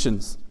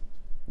emissions.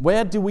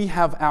 Where do we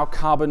have our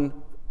carbon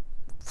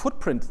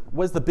footprint?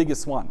 Where's the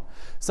biggest one?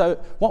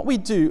 So what we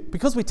do,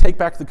 because we take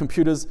back the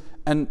computers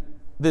and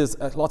there's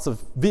lots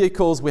of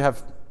vehicles, we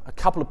have a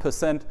couple of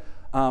percent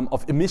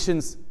of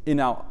emissions in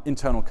our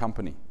internal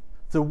company.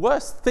 The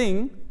worst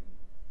thing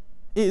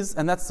is,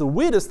 and that's the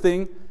weirdest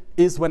thing,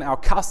 is when our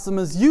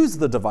customers use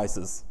the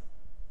devices.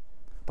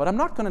 But I'm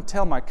not going to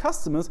tell my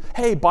customers,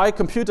 hey, buy a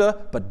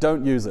computer, but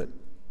don't use it.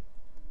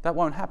 That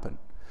won't happen.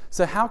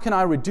 So how can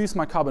I reduce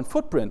my carbon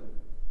footprint?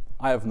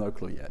 I have no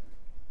clue yet.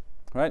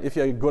 Right? If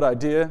you have a good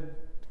idea,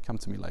 come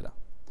to me later.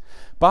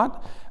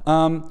 But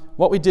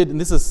what we did, and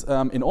this is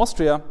in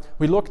Austria,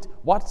 we looked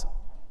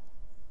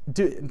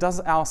does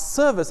our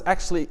service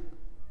actually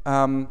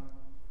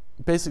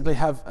basically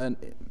have a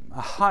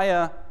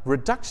higher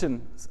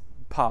reduction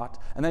part,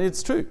 and then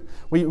it's true.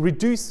 We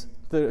reduce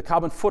the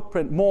carbon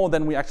footprint more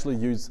than we actually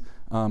use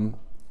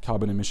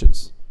carbon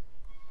emissions.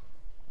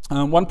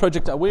 One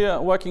project that we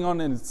are working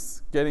on, and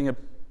it's getting a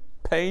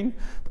pain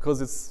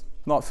because it's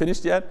not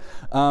finished yet,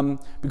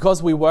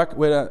 because we work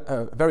with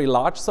a very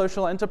large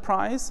social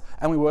enterprise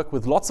and we work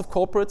with lots of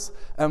corporates,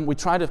 and we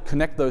try to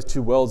connect those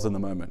two worlds in the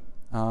moment.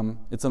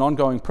 It's an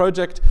ongoing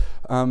project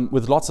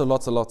with lots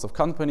of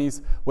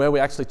companies where we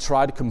actually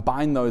try to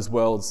combine those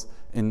worlds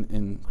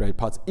in great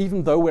parts,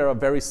 even though we're a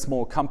very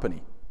small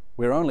company.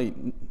 We're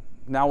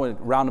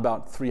around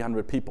about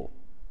 300 people.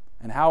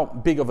 And how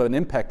big of an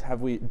impact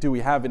do we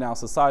have in our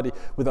society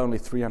with only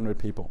 300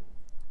 people,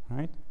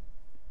 right?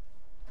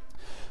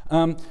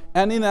 And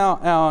in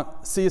our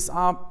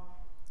CSR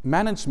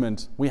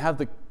management, we have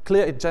the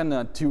clear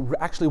agenda to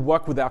actually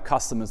work with our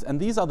customers. And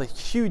these are the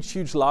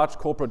huge, large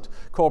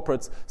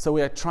corporates. So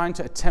we are trying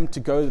to attempt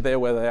to go there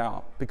where they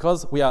are,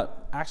 because we are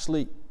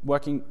actually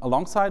working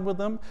alongside with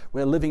them.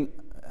 We're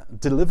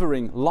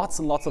delivering lots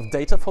and lots of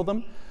data for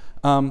them.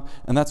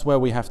 And that's where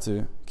we have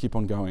to keep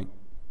on going.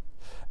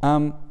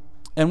 And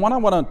what I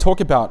want to talk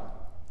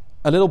about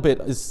a little bit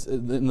is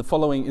in the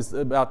following is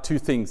about two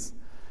things.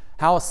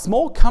 How a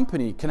small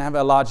company can have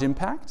a large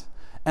impact,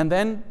 and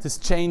then this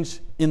change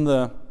in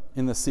the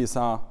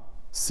CSR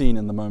scene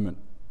in the moment.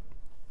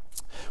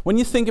 When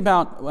you think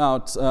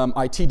about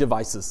IT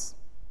devices,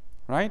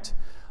 right?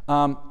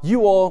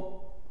 You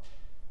all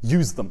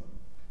use them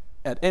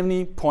at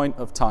any point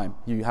of time.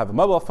 You have a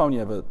mobile phone, you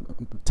have a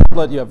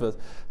tablet, you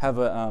have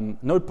a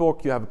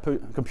notebook, you have a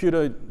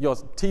computer, your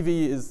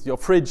TV is your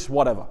fridge,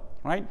 whatever,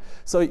 right?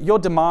 So your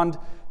demand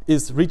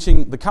is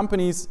reaching the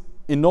companies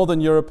in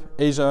Northern Europe,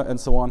 Asia, and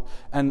so on,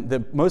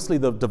 and mostly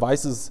the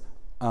devices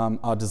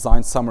are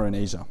designed somewhere in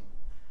Asia.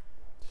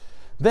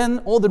 Then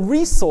all the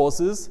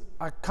resources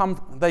come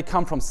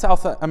from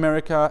South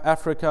America,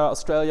 Africa,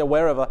 Australia,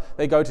 wherever.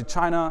 They go to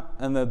China,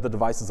 and the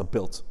devices are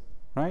built,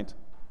 right?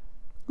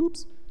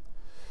 Oops.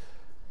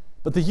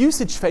 But the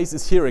usage phase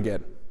is here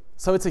again.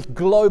 So it's a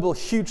global,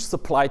 huge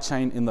supply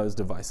chain in those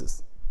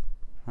devices,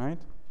 right?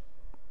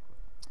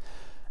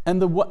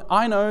 And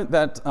I know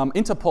that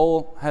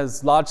Interpol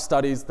has large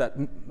studies that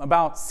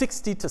about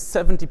 60 to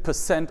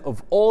 70%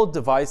 of all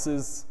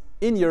devices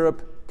in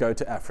Europe go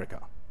to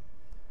Africa.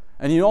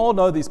 And you all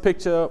know this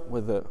picture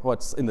with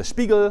what's in the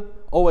Spiegel,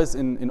 always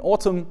in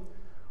autumn,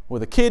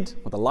 with a kid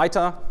with a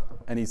lighter,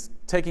 and he's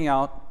taking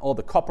out all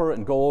the copper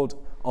and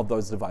gold of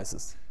those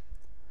devices.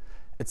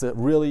 It's a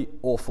really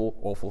awful,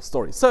 awful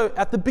story. So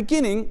at the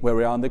beginning, where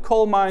we are in the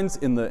coal mines,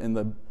 in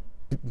the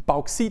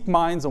bauxite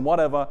mines and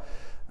whatever,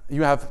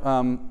 you have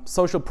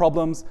social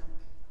problems,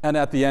 and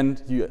at the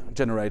end, you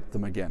generate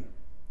them again.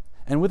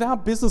 And with our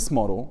business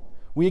model,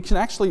 we can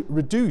actually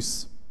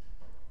reduce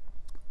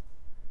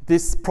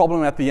this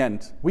problem at the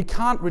end. We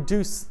can't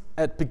reduce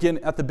at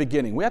the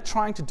beginning. We are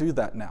trying to do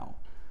that now.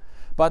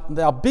 But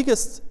our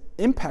biggest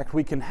impact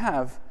we can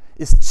have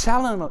is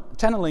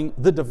channeling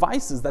the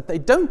devices that they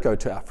don't go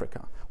to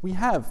Africa. We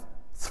have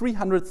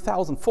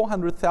 300,000,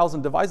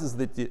 400,000 devices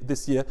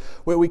this year,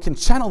 where we can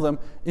channel them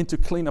into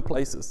cleaner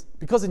places.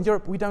 Because in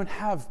Europe, we don't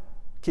have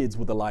kids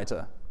with a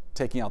lighter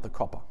taking out the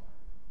copper,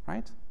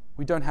 right?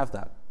 We don't have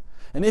that.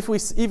 And if we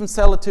even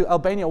sell it to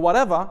Albania or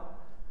whatever,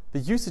 the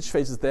usage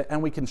phase is there,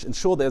 and we can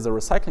ensure there's a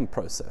recycling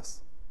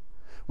process.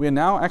 We are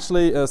now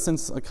actually,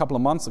 since a couple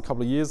of months, a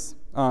couple of years,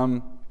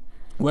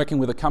 working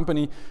with a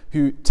company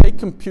who take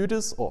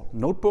computers or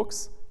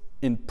notebooks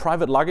in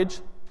private luggage,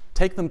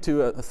 take them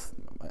to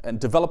a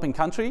developing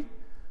country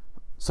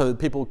so that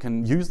people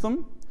can use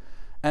them,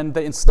 and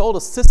they installed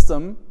a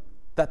system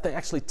that they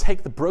actually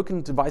take the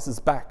broken devices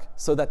back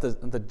so that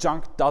the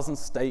junk doesn't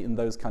stay in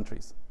those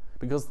countries,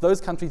 because those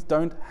countries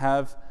don't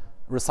have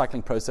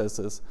recycling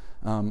processes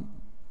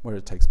where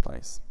it takes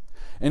place.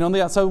 And on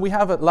the so we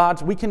have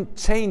we can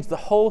change the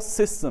whole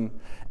system,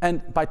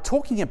 and by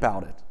talking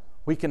about it,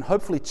 we can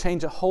hopefully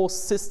change a whole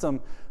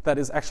system that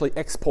is actually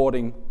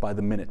exporting by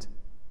the minute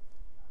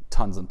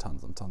tons and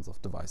tons and tons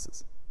of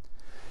devices.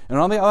 And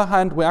on the other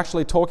hand, we're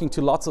actually talking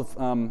to lots of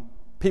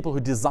people who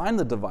design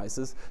the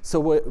devices, so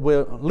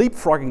we're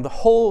leapfrogging the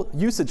whole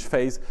usage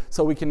phase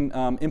so we can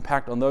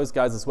impact on those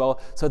guys as well.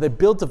 So they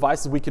build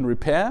devices we can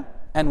repair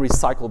and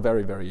recycle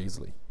very, very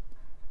easily.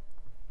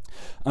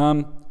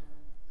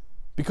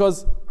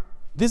 Because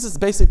this is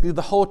basically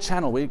the whole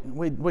channel.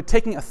 We're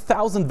taking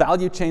 1,000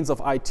 value chains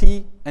of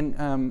IT,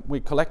 and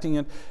we're collecting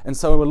it, and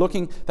so we're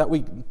looking that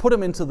we put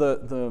them into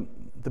the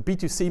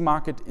B2C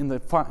market, in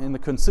the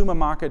consumer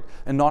market,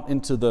 and not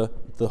into the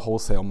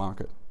wholesale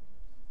market.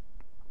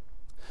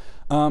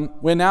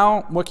 We're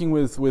now working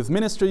with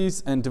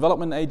ministries and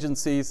development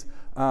agencies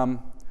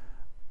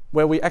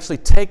where we actually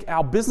take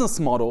our business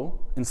model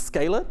and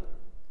scale it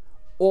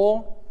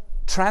or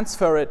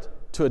transfer it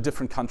to a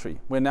different country.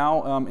 We're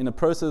now in a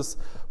process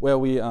where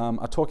we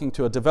are talking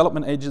to a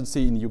development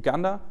agency in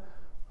Rwanda,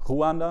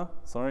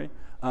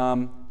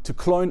 to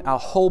clone our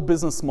whole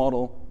business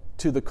model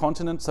to the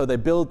continent. So they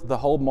build the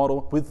whole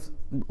model with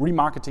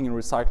remarketing and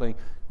recycling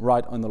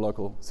right on the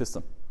local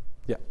system.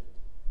 Yeah.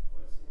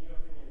 What is, in your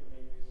opinion, the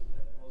main reason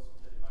that most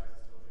of the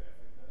devices go to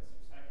Africa? Is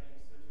recycling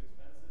still too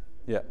expensive?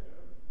 Yeah.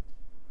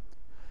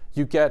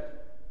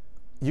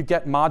 You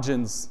get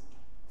margins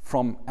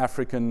from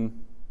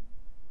African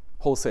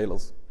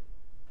wholesalers,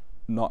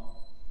 not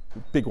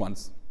big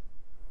ones.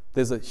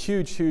 There's a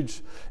huge,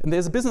 and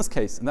there's a business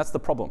case, and that's the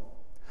problem.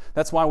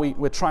 That's why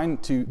we're trying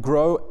to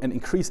grow and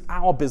increase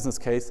our business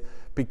case,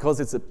 because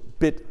it's a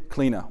bit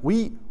cleaner.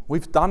 We've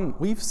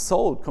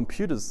sold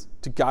computers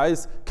to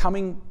guys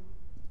coming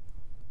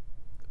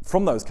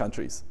from those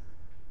countries.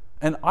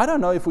 And I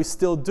don't know if we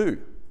still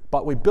do,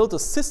 but we built a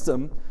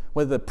system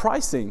where the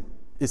pricing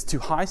is too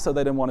high, so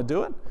they don't want to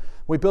do it.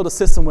 We built a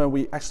system where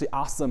we actually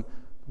ask them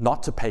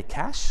not to pay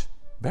cash.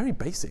 Very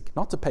basic,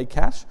 not to pay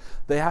cash.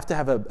 They have to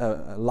have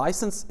a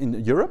license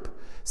in Europe.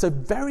 So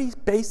very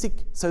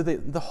basic, so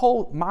the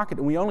whole market,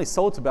 and we only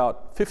sold to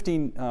about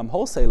 15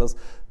 wholesalers,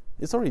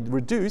 is already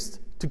reduced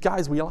to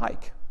guys we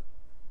like.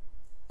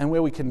 And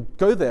where we can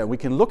go there, we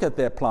can look at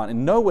their plant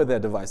and know where their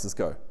devices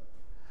go.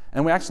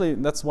 And we actually,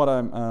 that's what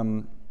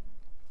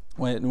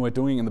we're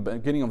doing in the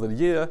beginning of the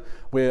year.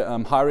 We're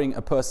hiring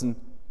a person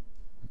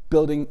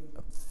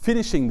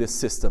finishing this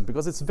system,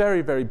 because it's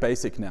very, very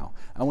basic now.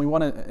 And we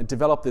want to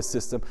develop this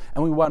system,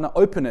 and we want to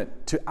open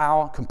it to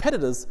our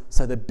competitors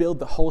so they build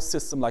the whole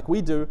system like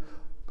we do.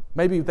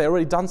 Maybe they've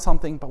already done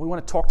something, but we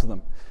want to talk to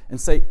them and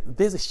say,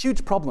 there's a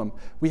huge problem.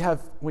 We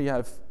have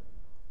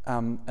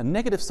a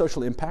negative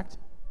social impact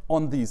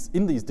in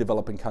these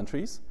developing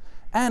countries,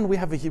 and we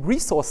have a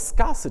resource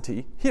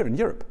scarcity here in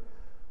Europe.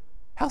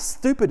 How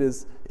stupid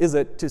is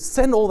it to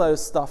send all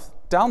those stuff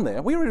down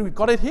there? We already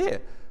got it here,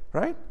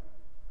 right?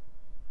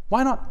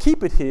 Why not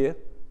keep it here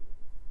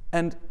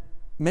and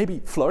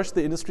maybe flourish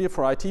the industry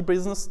for IT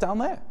business down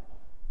there?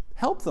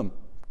 Help them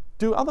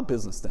do other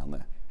business down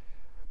there.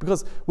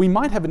 Because we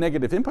might have a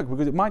negative impact,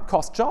 because it might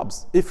cost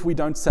jobs if we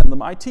don't send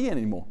them IT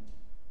anymore.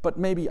 But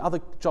maybe other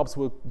jobs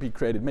will be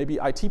created. Maybe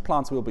IT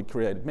plants will be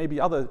created.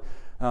 Maybe other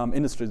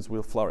industries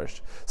will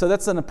flourish. So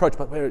that's an approach.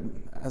 But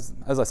as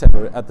I said,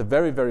 we're at the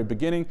very, very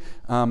beginning,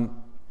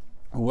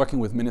 working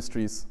with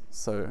ministries.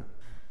 So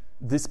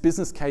this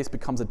business case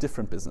becomes a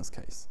different business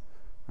case.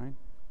 Right?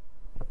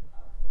 From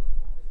a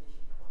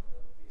competition point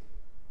of view,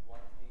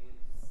 what do you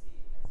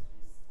see as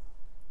risk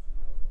to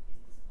your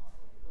business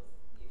model? Because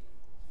if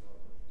your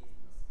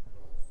business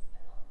grows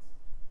a lot,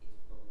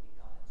 it will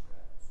become a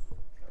threat to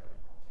current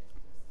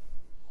competitors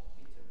in the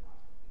computer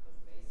market, because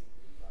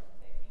basically you are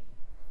taking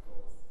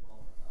those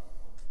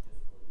computers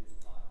produced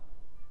by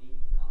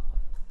big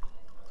companies and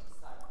you are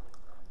recycling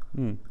them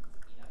in a way,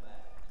 and then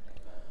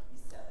you are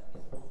reselling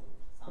it to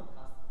some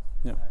customers.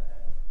 You Yeah. said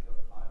that your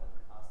target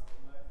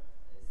customer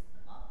is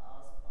not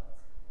us,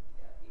 but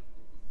if the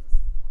business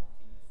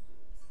continues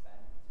to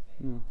expand,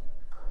 it may not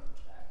have going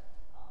back.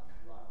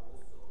 You are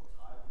also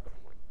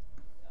targeting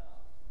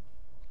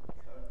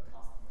current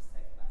customer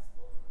segments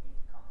those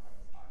big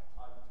companies are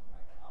targeting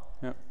right now.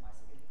 Yeah. My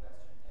second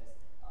question is,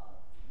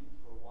 do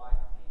you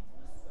provide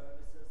maintenance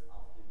services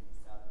after you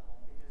sell the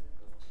computers?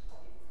 Because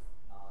if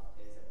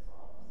there's a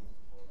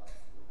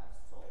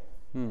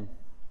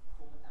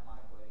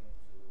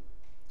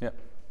Yeah.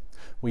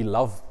 We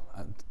love,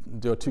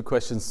 there are two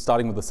questions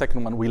starting with the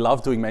second one. We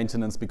love doing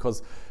maintenance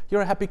because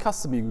you're a happy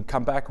customer. You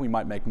come back, we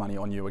might make money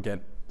on you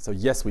again. So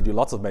yes, we do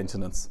lots of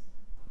maintenance.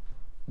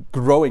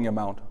 Growing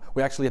amount.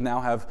 We actually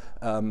now have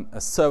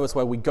a service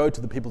where we go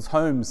to the people's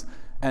homes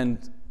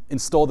and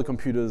install the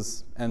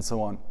computers and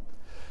so on.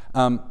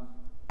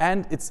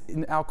 And it's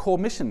in our core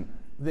mission.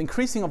 The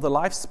increasing of the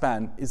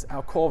lifespan is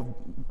our core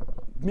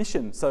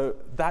mission. So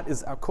that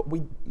is our core,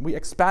 we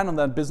expand on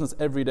that business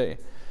every day.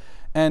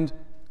 And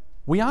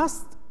we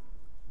asked,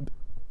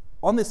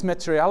 on this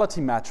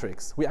materiality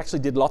matrix, we actually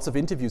did lots of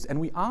interviews and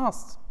we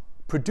asked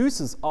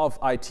producers of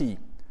IT.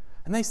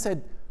 And they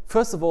said,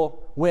 first of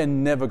all, we're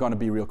never going to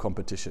be real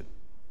competition.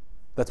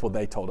 That's what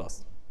they told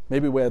us.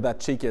 Maybe we're that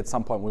cheeky at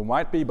some point, we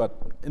might be, but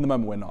in the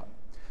moment we're not.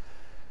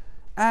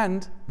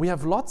 And we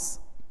have lots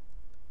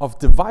of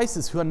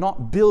devices who are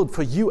not built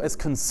for you as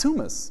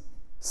consumers.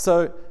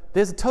 So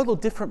there's a total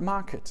different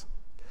market.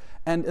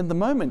 And in the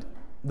moment,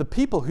 the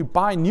people who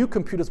buy new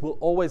computers will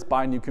always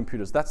buy new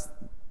computers. That's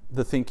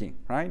the thinking,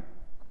 right?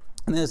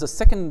 And there's a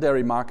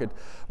secondary market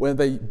where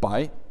they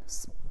buy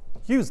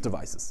used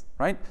devices,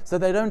 right? So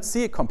they don't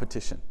see a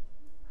competition.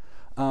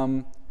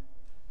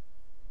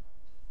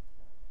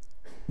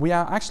 We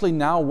are actually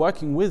now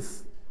working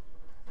with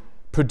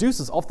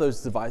producers of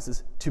those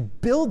devices to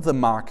build the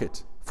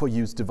market for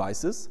used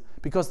devices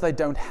because they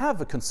don't have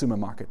a consumer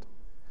market.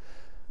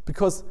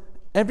 Because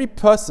every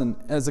person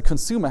as a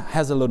consumer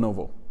has a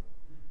Lenovo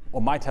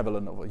or might have a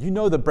Lenovo. You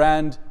know the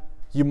brand,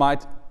 you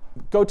might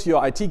go to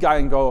your IT guy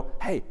and go,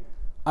 hey,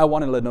 I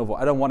want a Lenovo,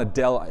 I don't want a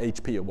Dell,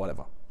 HP or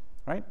whatever,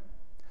 right?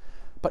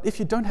 But if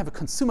you don't have a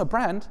consumer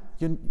brand,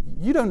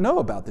 you don't know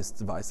about this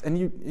device and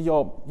you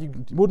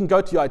wouldn't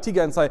go to your IT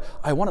guy and say,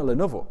 I want a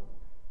Lenovo,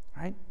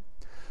 right?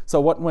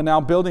 So what we're now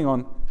building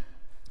on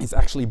is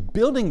actually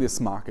building this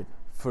market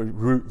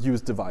for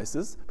used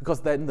devices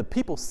because then the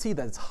people see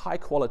that it's high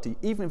quality,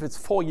 even if it's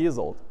 4 years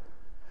old.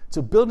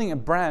 So building a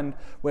brand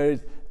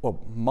or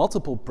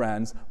multiple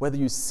brands, whether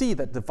you see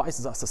that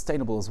devices are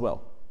sustainable as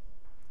well.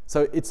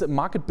 So it's a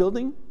market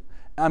building.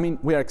 I mean,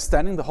 we are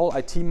extending the whole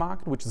IT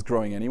market, which is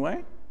growing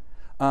anyway.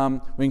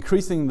 We're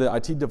increasing the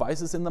IT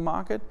devices in the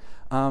market.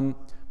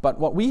 But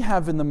what we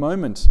have in the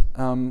moment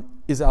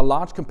is our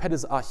large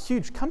competitors are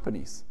huge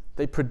companies.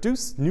 They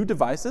produce new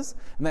devices,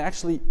 and they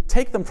actually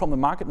take them from the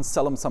market and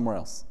sell them somewhere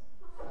else.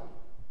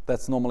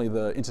 That's normally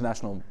the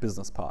international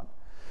business part.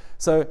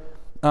 So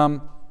there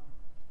are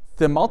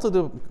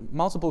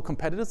multiple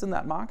competitors in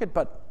that market,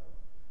 but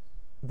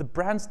the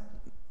brands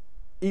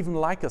even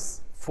like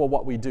us for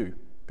what we do,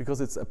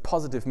 because it's a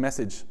positive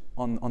message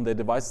on their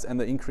devices, and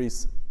the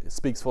increase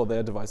speaks for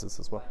their devices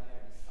as well.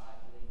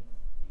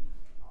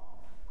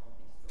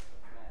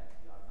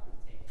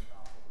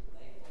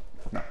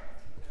 No.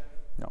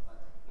 No.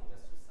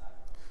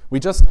 We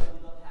just.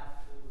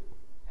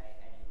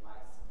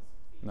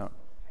 No.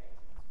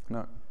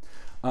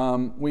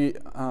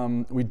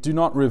 We do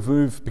not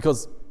remove,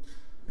 because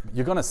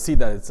you're going to see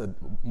that it's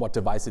what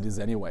device it is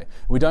anyway.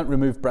 We don't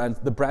remove brands.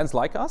 The brands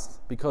like us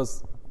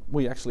because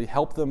we actually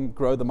help them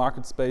grow the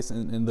market space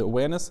and the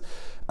awareness.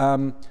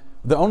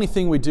 The only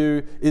thing we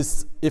do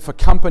is if a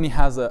company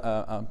has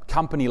a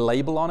company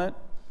label on it,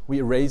 we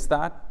erase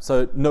that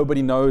so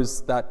nobody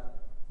knows that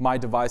my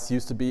device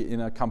used to be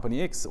in a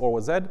company X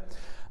or Z.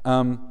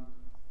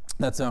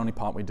 That's the only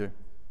part we do.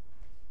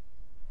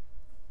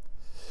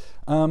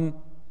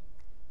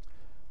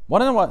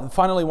 What I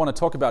finally want to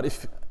talk about,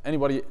 if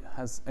anybody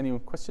has any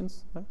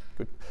questions? No?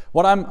 Good.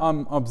 What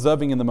I'm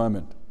observing in the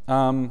moment.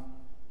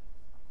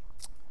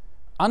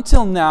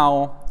 Until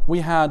now, we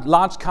had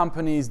large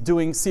companies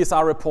doing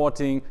CSR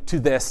reporting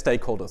to their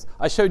stakeholders.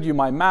 I showed you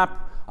my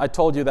map. I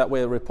told you that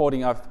we're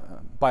reporting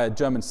by a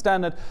German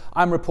standard.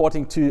 I'm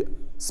reporting to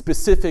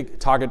specific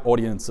target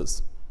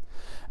audiences.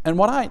 And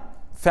what I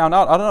found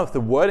out, I don't know if the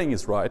wording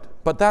is right,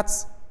 but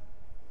that's,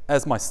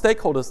 as my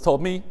stakeholders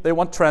told me, they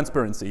want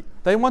transparency.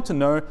 They want to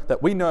know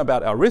that we know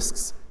about our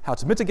risks, how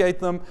to mitigate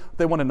them.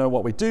 They want to know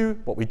what we do,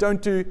 what we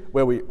don't do,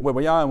 where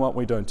we are and what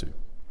we don't do.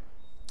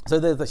 So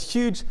there's a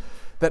huge,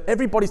 that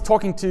everybody's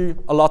talking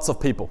to lots of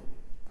people,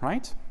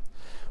 right?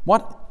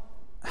 What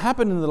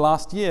happened in the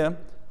last year,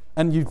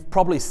 and you've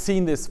probably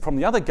seen this from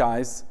the other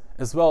guys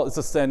as well, is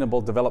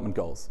Sustainable Development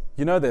Goals.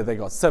 You know, they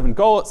got 17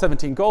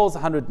 goals,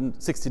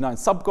 169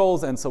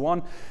 sub-goals, and so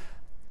on.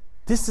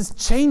 This is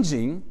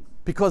changing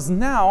because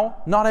now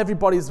not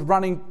everybody's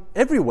running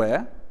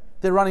everywhere.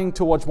 They're running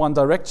towards one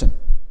direction.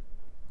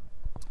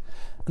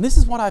 And this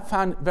is what I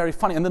found very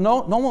funny. And the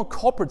normal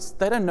corporates,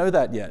 they don't know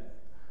that yet.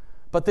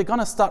 But they're going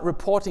to start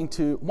reporting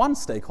to one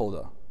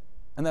stakeholder,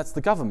 and that's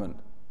the government.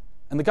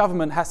 And the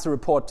government has to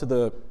report to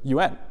the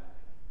UN.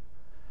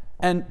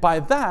 And by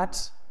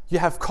that, you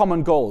have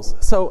common goals.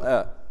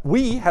 So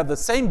we have the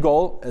same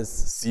goal as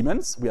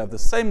Siemens. We have the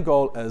same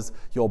goal as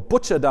your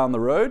butcher down the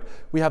road.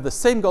 We have the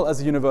same goal as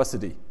a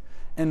university.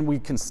 And we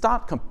can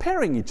start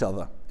comparing each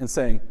other and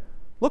saying,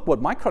 look what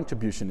my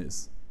contribution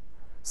is.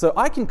 So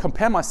I can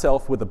compare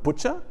myself with a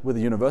butcher, with a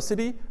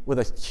university, with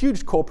a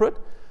huge corporate,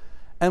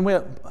 and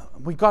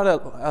we got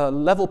a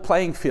level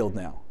playing field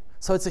now.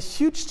 So it's a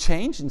huge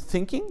change in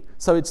thinking.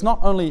 So it's not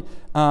only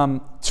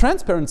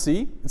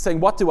transparency and saying,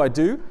 what do I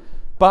do,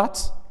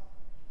 but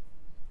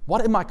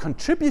what am I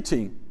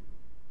contributing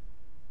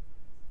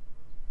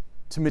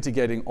to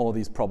mitigating all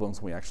these problems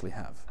we actually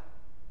have?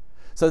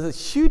 So there's a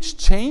huge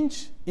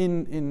change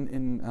in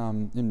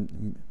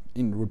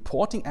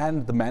reporting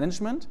and the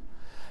management.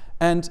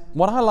 And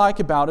what I like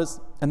about it,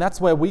 and that's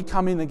where we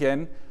come in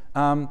again,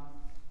 the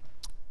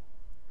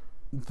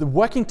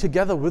working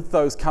together with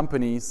those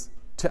companies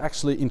to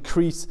actually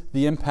increase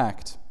the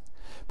impact.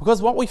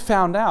 Because what we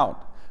found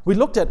out, we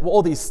looked at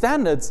all these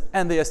standards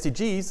and the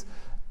SDGs,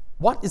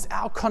 what is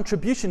our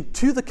contribution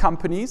to the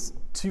companies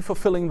to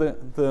fulfilling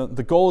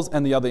the goals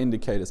and the other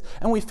indicators?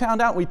 And we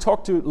found out, we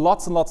talked to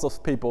lots and lots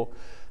of people,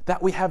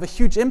 that we have a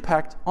huge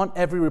impact on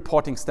every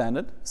reporting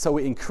standard. So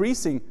we're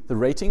increasing the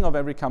rating of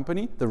every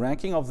company, the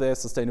ranking of their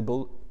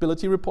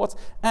sustainability reports,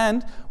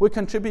 and we're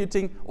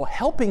contributing or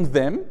helping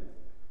them,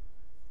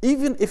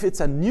 even if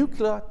it's a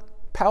nuclear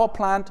power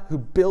plant who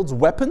builds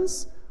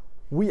weapons,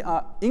 we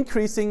are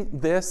increasing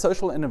their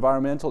social and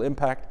environmental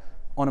impact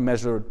on a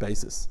measured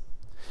basis.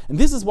 And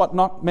this is what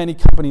not many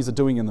companies are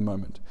doing in the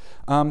moment.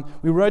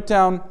 We wrote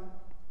down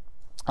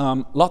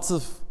lots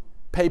of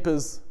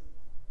papers,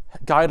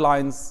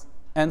 guidelines,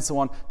 and so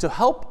on, to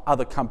help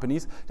other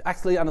companies to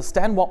actually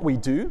understand what we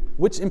do,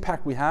 which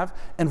impact we have,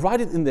 and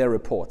write it in their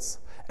reports,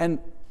 and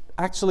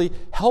actually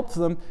help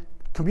them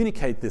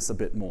communicate this a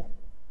bit more.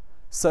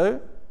 So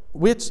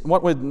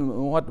what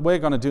we're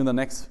going to do in the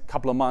next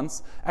couple of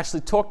months,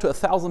 actually talk to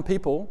 1,000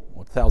 people,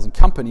 or 1,000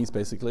 companies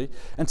basically,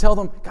 and tell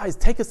them, guys,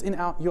 take us in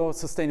your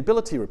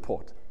sustainability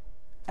report,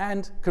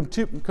 and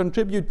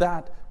contribute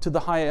that to the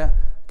higher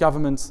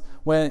governments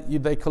where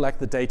they collect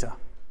the data.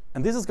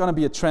 And this is going to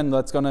be a trend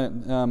that's going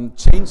to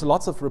change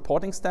lots of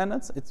reporting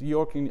standards. You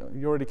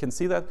already can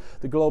see that.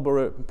 The Global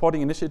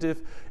Reporting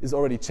Initiative is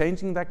already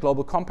changing that.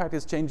 Global Compact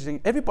is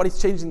changing.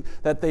 Everybody's changing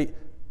that they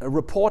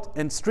report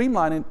and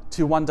streamline it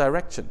to one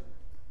direction.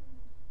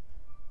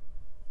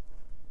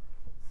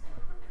 I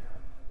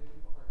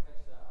didn't quite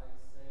catch that. Are you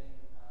saying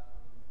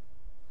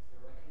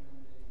you're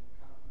recommending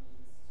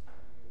companies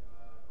to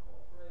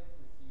cooperate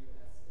with you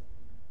as in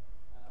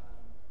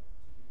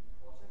to do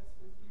projects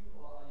with you,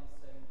 or are you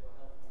saying you're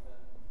helping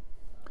them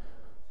to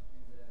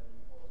do their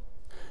reporting?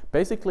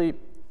 Basically,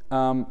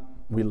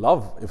 we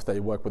love if they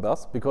work with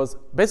us, because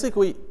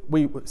basically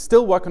we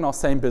still work on our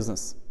same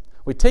business.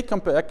 We take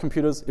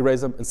computers,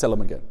 erase them, and sell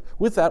them again.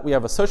 With that, we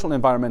have a social and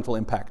environmental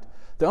impact.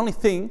 The only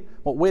thing,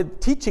 what we're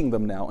teaching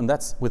them now, and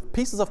that's with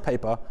pieces of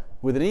paper,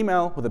 with an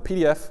email, with a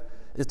PDF,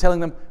 is telling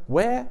them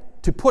where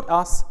to put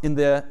us in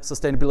their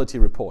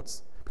sustainability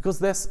reports. Because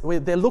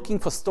they're looking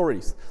for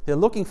stories, they're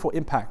looking for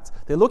impact,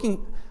 they're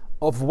looking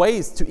of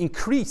ways to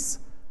increase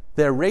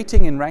their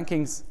rating and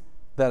rankings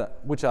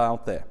which are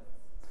out there.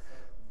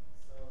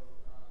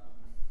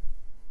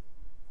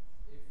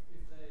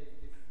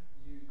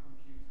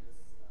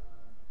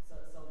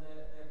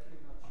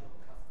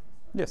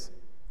 Yes.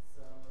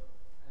 So,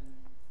 and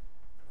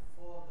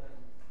for them,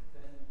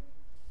 then,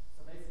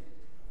 so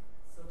basically,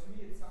 so to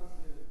me it sounds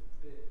a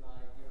bit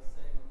like you're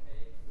saying,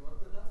 okay, work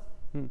with us,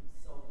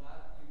 so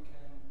that you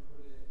can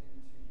put it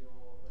into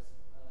your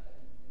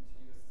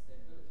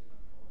sustainability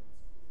report.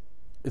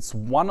 It's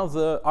one of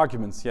the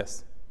arguments,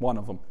 yes, one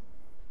of them.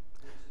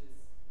 Which is,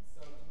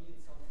 so to me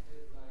it sounds a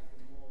bit like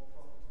a more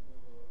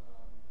profitable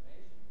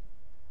arrangement,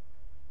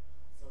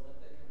 so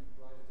that they can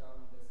write it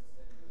down in their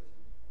sustainability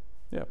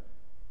report. Yeah.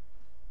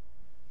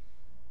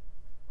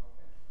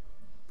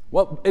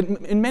 Well,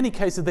 in many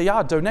cases, they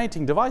are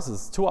donating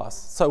devices to us,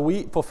 so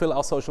we fulfill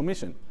our social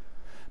mission.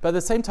 But at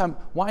the same time,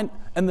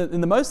 in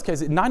the most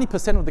cases,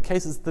 90% of the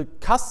cases, the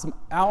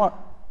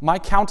my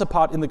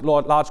counterpart in the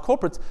large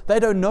corporates, they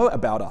don't know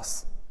about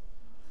us.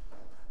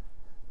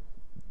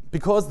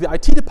 Because the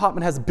IT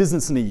department has a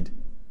business need,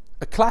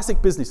 a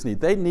classic business need.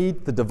 They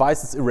need the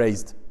devices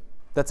erased.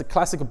 That's a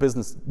classical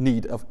business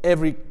need of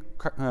every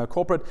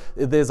corporate.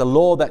 There's a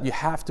law that you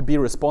have to be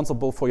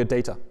responsible for your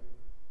data.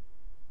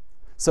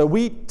 So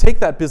we take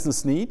that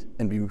business need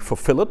and we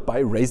fulfill it by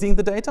erasing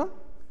the data.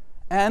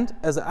 And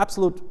as an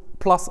absolute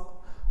plus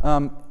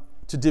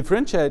to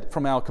differentiate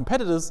from our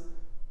competitors,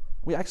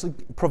 we actually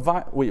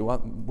provide,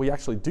 we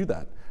actually do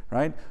that,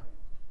 right?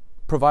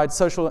 Provide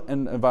social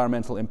and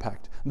environmental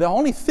impact. The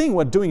only thing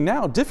we're doing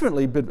now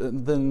differently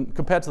than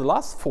compared to the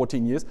last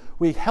 14 years,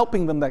 we're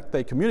helping them that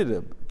they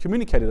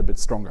communicated a bit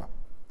stronger.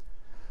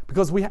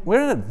 Because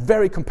we're in a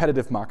very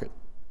competitive market.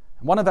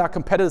 One of our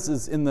competitors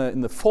is in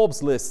the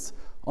Forbes list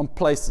on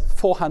place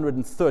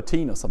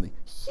 413 or something.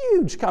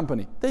 Huge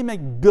company. They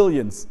make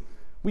billions.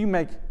 We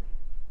make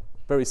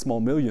very small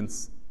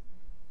millions.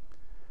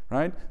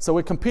 Right? So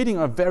we're competing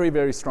on a very,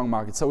 very strong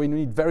market. So we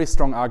need very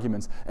strong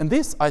arguments. And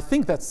this, I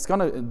think that's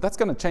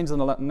gonna change in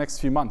the next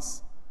few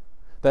months.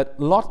 That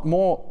a lot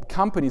more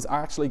companies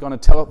are actually gonna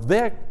tell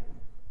their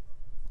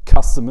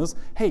customers,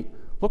 hey,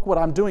 look what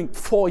I'm doing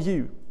for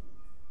you.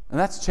 And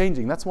that's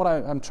changing. That's what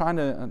I'm trying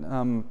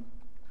to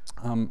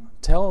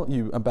tell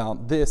you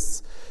about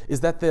this is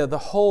that they're the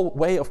whole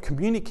way of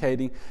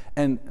communicating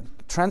and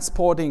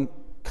transporting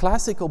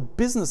classical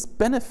business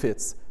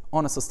benefits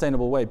on a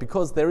sustainable way,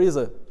 because there is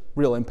a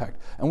real impact.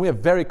 And we are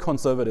very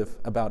conservative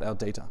about our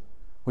data.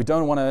 We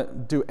don't want to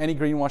do any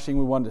greenwashing.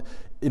 We want to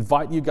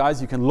invite you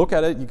guys. You can look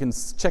at it, you can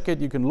check it,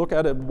 you can look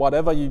at it.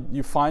 Whatever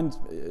you find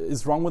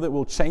is wrong with it,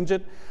 we'll change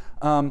it.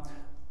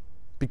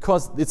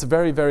 Because it's a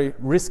very, very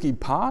risky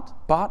part,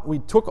 but we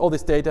took all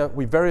this data,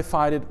 we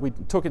verified it, we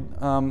took it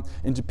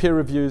into peer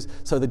reviews,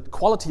 so the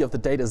quality of the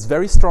data is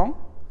very strong,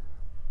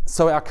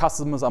 so our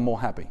customers are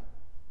more happy.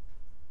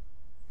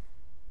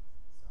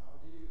 What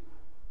do you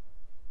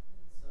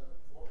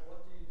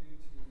do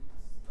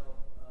to stop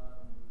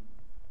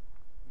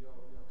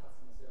your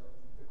customers,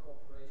 the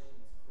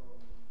corporations, from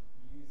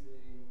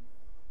using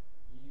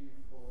you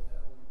for their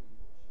own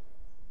greenwashing?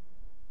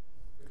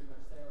 Pretty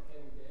much say,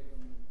 okay, we gave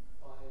them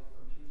 5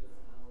 computers,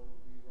 now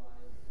we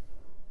write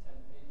 10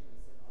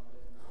 pages about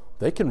it.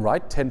 They can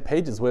write 10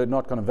 pages, we're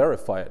not going to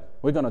verify it.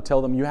 We're going to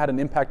tell them you had an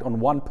impact on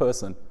 1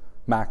 person,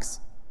 max.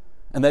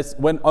 And that's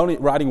when only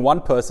writing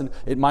 1 person,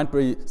 it might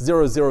be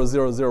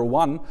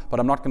 00001, but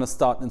I'm not going to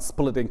start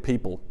splitting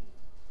people.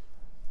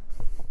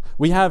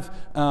 We have,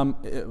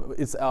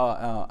 it's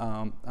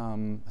our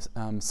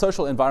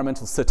social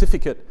environmental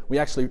certificate we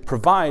actually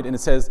provide, and it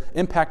says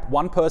impact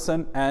 1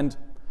 person, and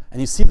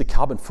you see the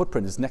carbon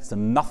footprint is next to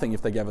nothing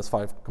if they gave us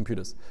 5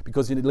 computers,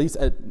 because you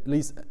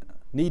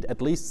need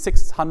at least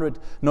 600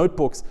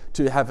 notebooks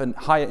to have a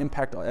higher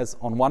impact as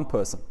on 1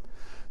 person.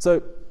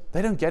 So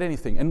they don't get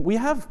anything. And we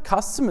have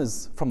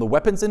customers from the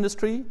weapons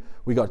industry.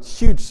 We got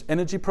huge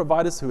energy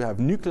providers who have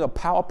nuclear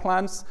power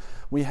plants.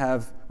 We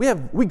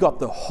got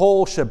the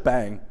whole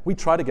shebang. We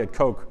tried to get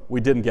Coke.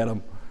 We didn't get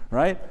them,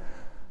 right?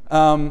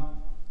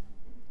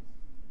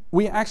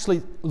 We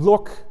actually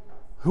look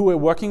who we're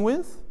working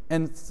with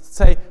and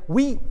say,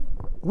 we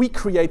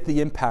create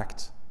the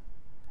impact.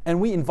 And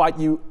we invite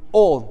you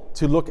all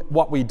to look at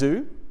what we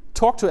do,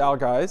 talk to our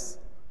guys,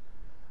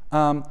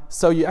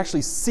 so you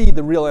actually see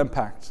the real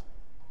impact.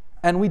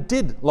 And we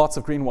did lots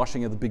of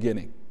greenwashing at the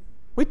beginning.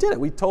 We did it.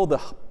 We told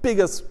the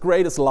biggest,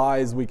 greatest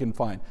lies we can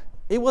find.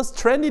 It was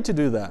trendy to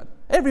do that.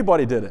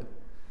 Everybody did it,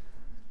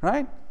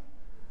 right?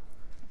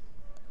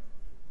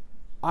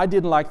 I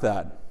didn't like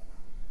that.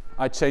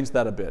 I changed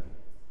that a bit.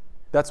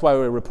 That's why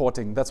we're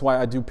reporting. That's why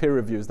I do peer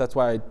reviews. That's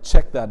why I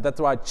check that. That's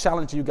why I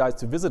challenge you guys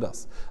to visit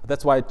us.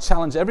 That's why I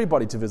challenge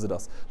everybody to visit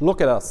us.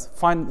 Look at us.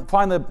 Find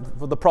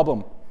the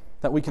problem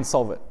that we can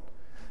solve it.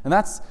 And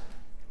that's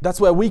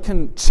where we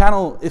can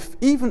channel,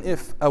 even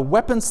if a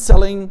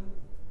weapons-selling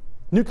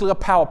nuclear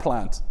power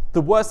plant,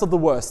 the worst of the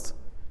worst,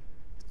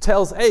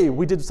 tells, hey,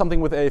 we did something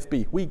with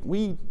AFB.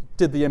 We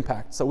did the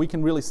impact. So we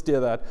can really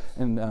steer that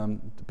and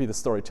be the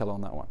storyteller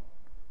on that one.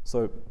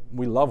 So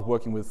we love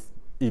working with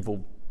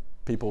evil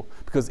people,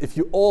 because if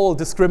you all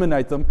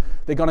discriminate them,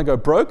 they're going to go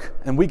broke,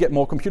 and we get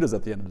more computers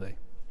at the end of the day.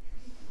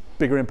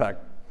 Bigger impact.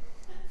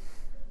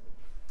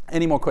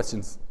 Any more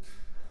questions?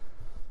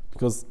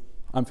 Because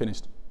I'm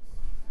finished.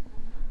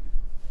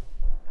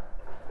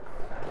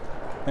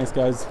 Thanks,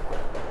 guys.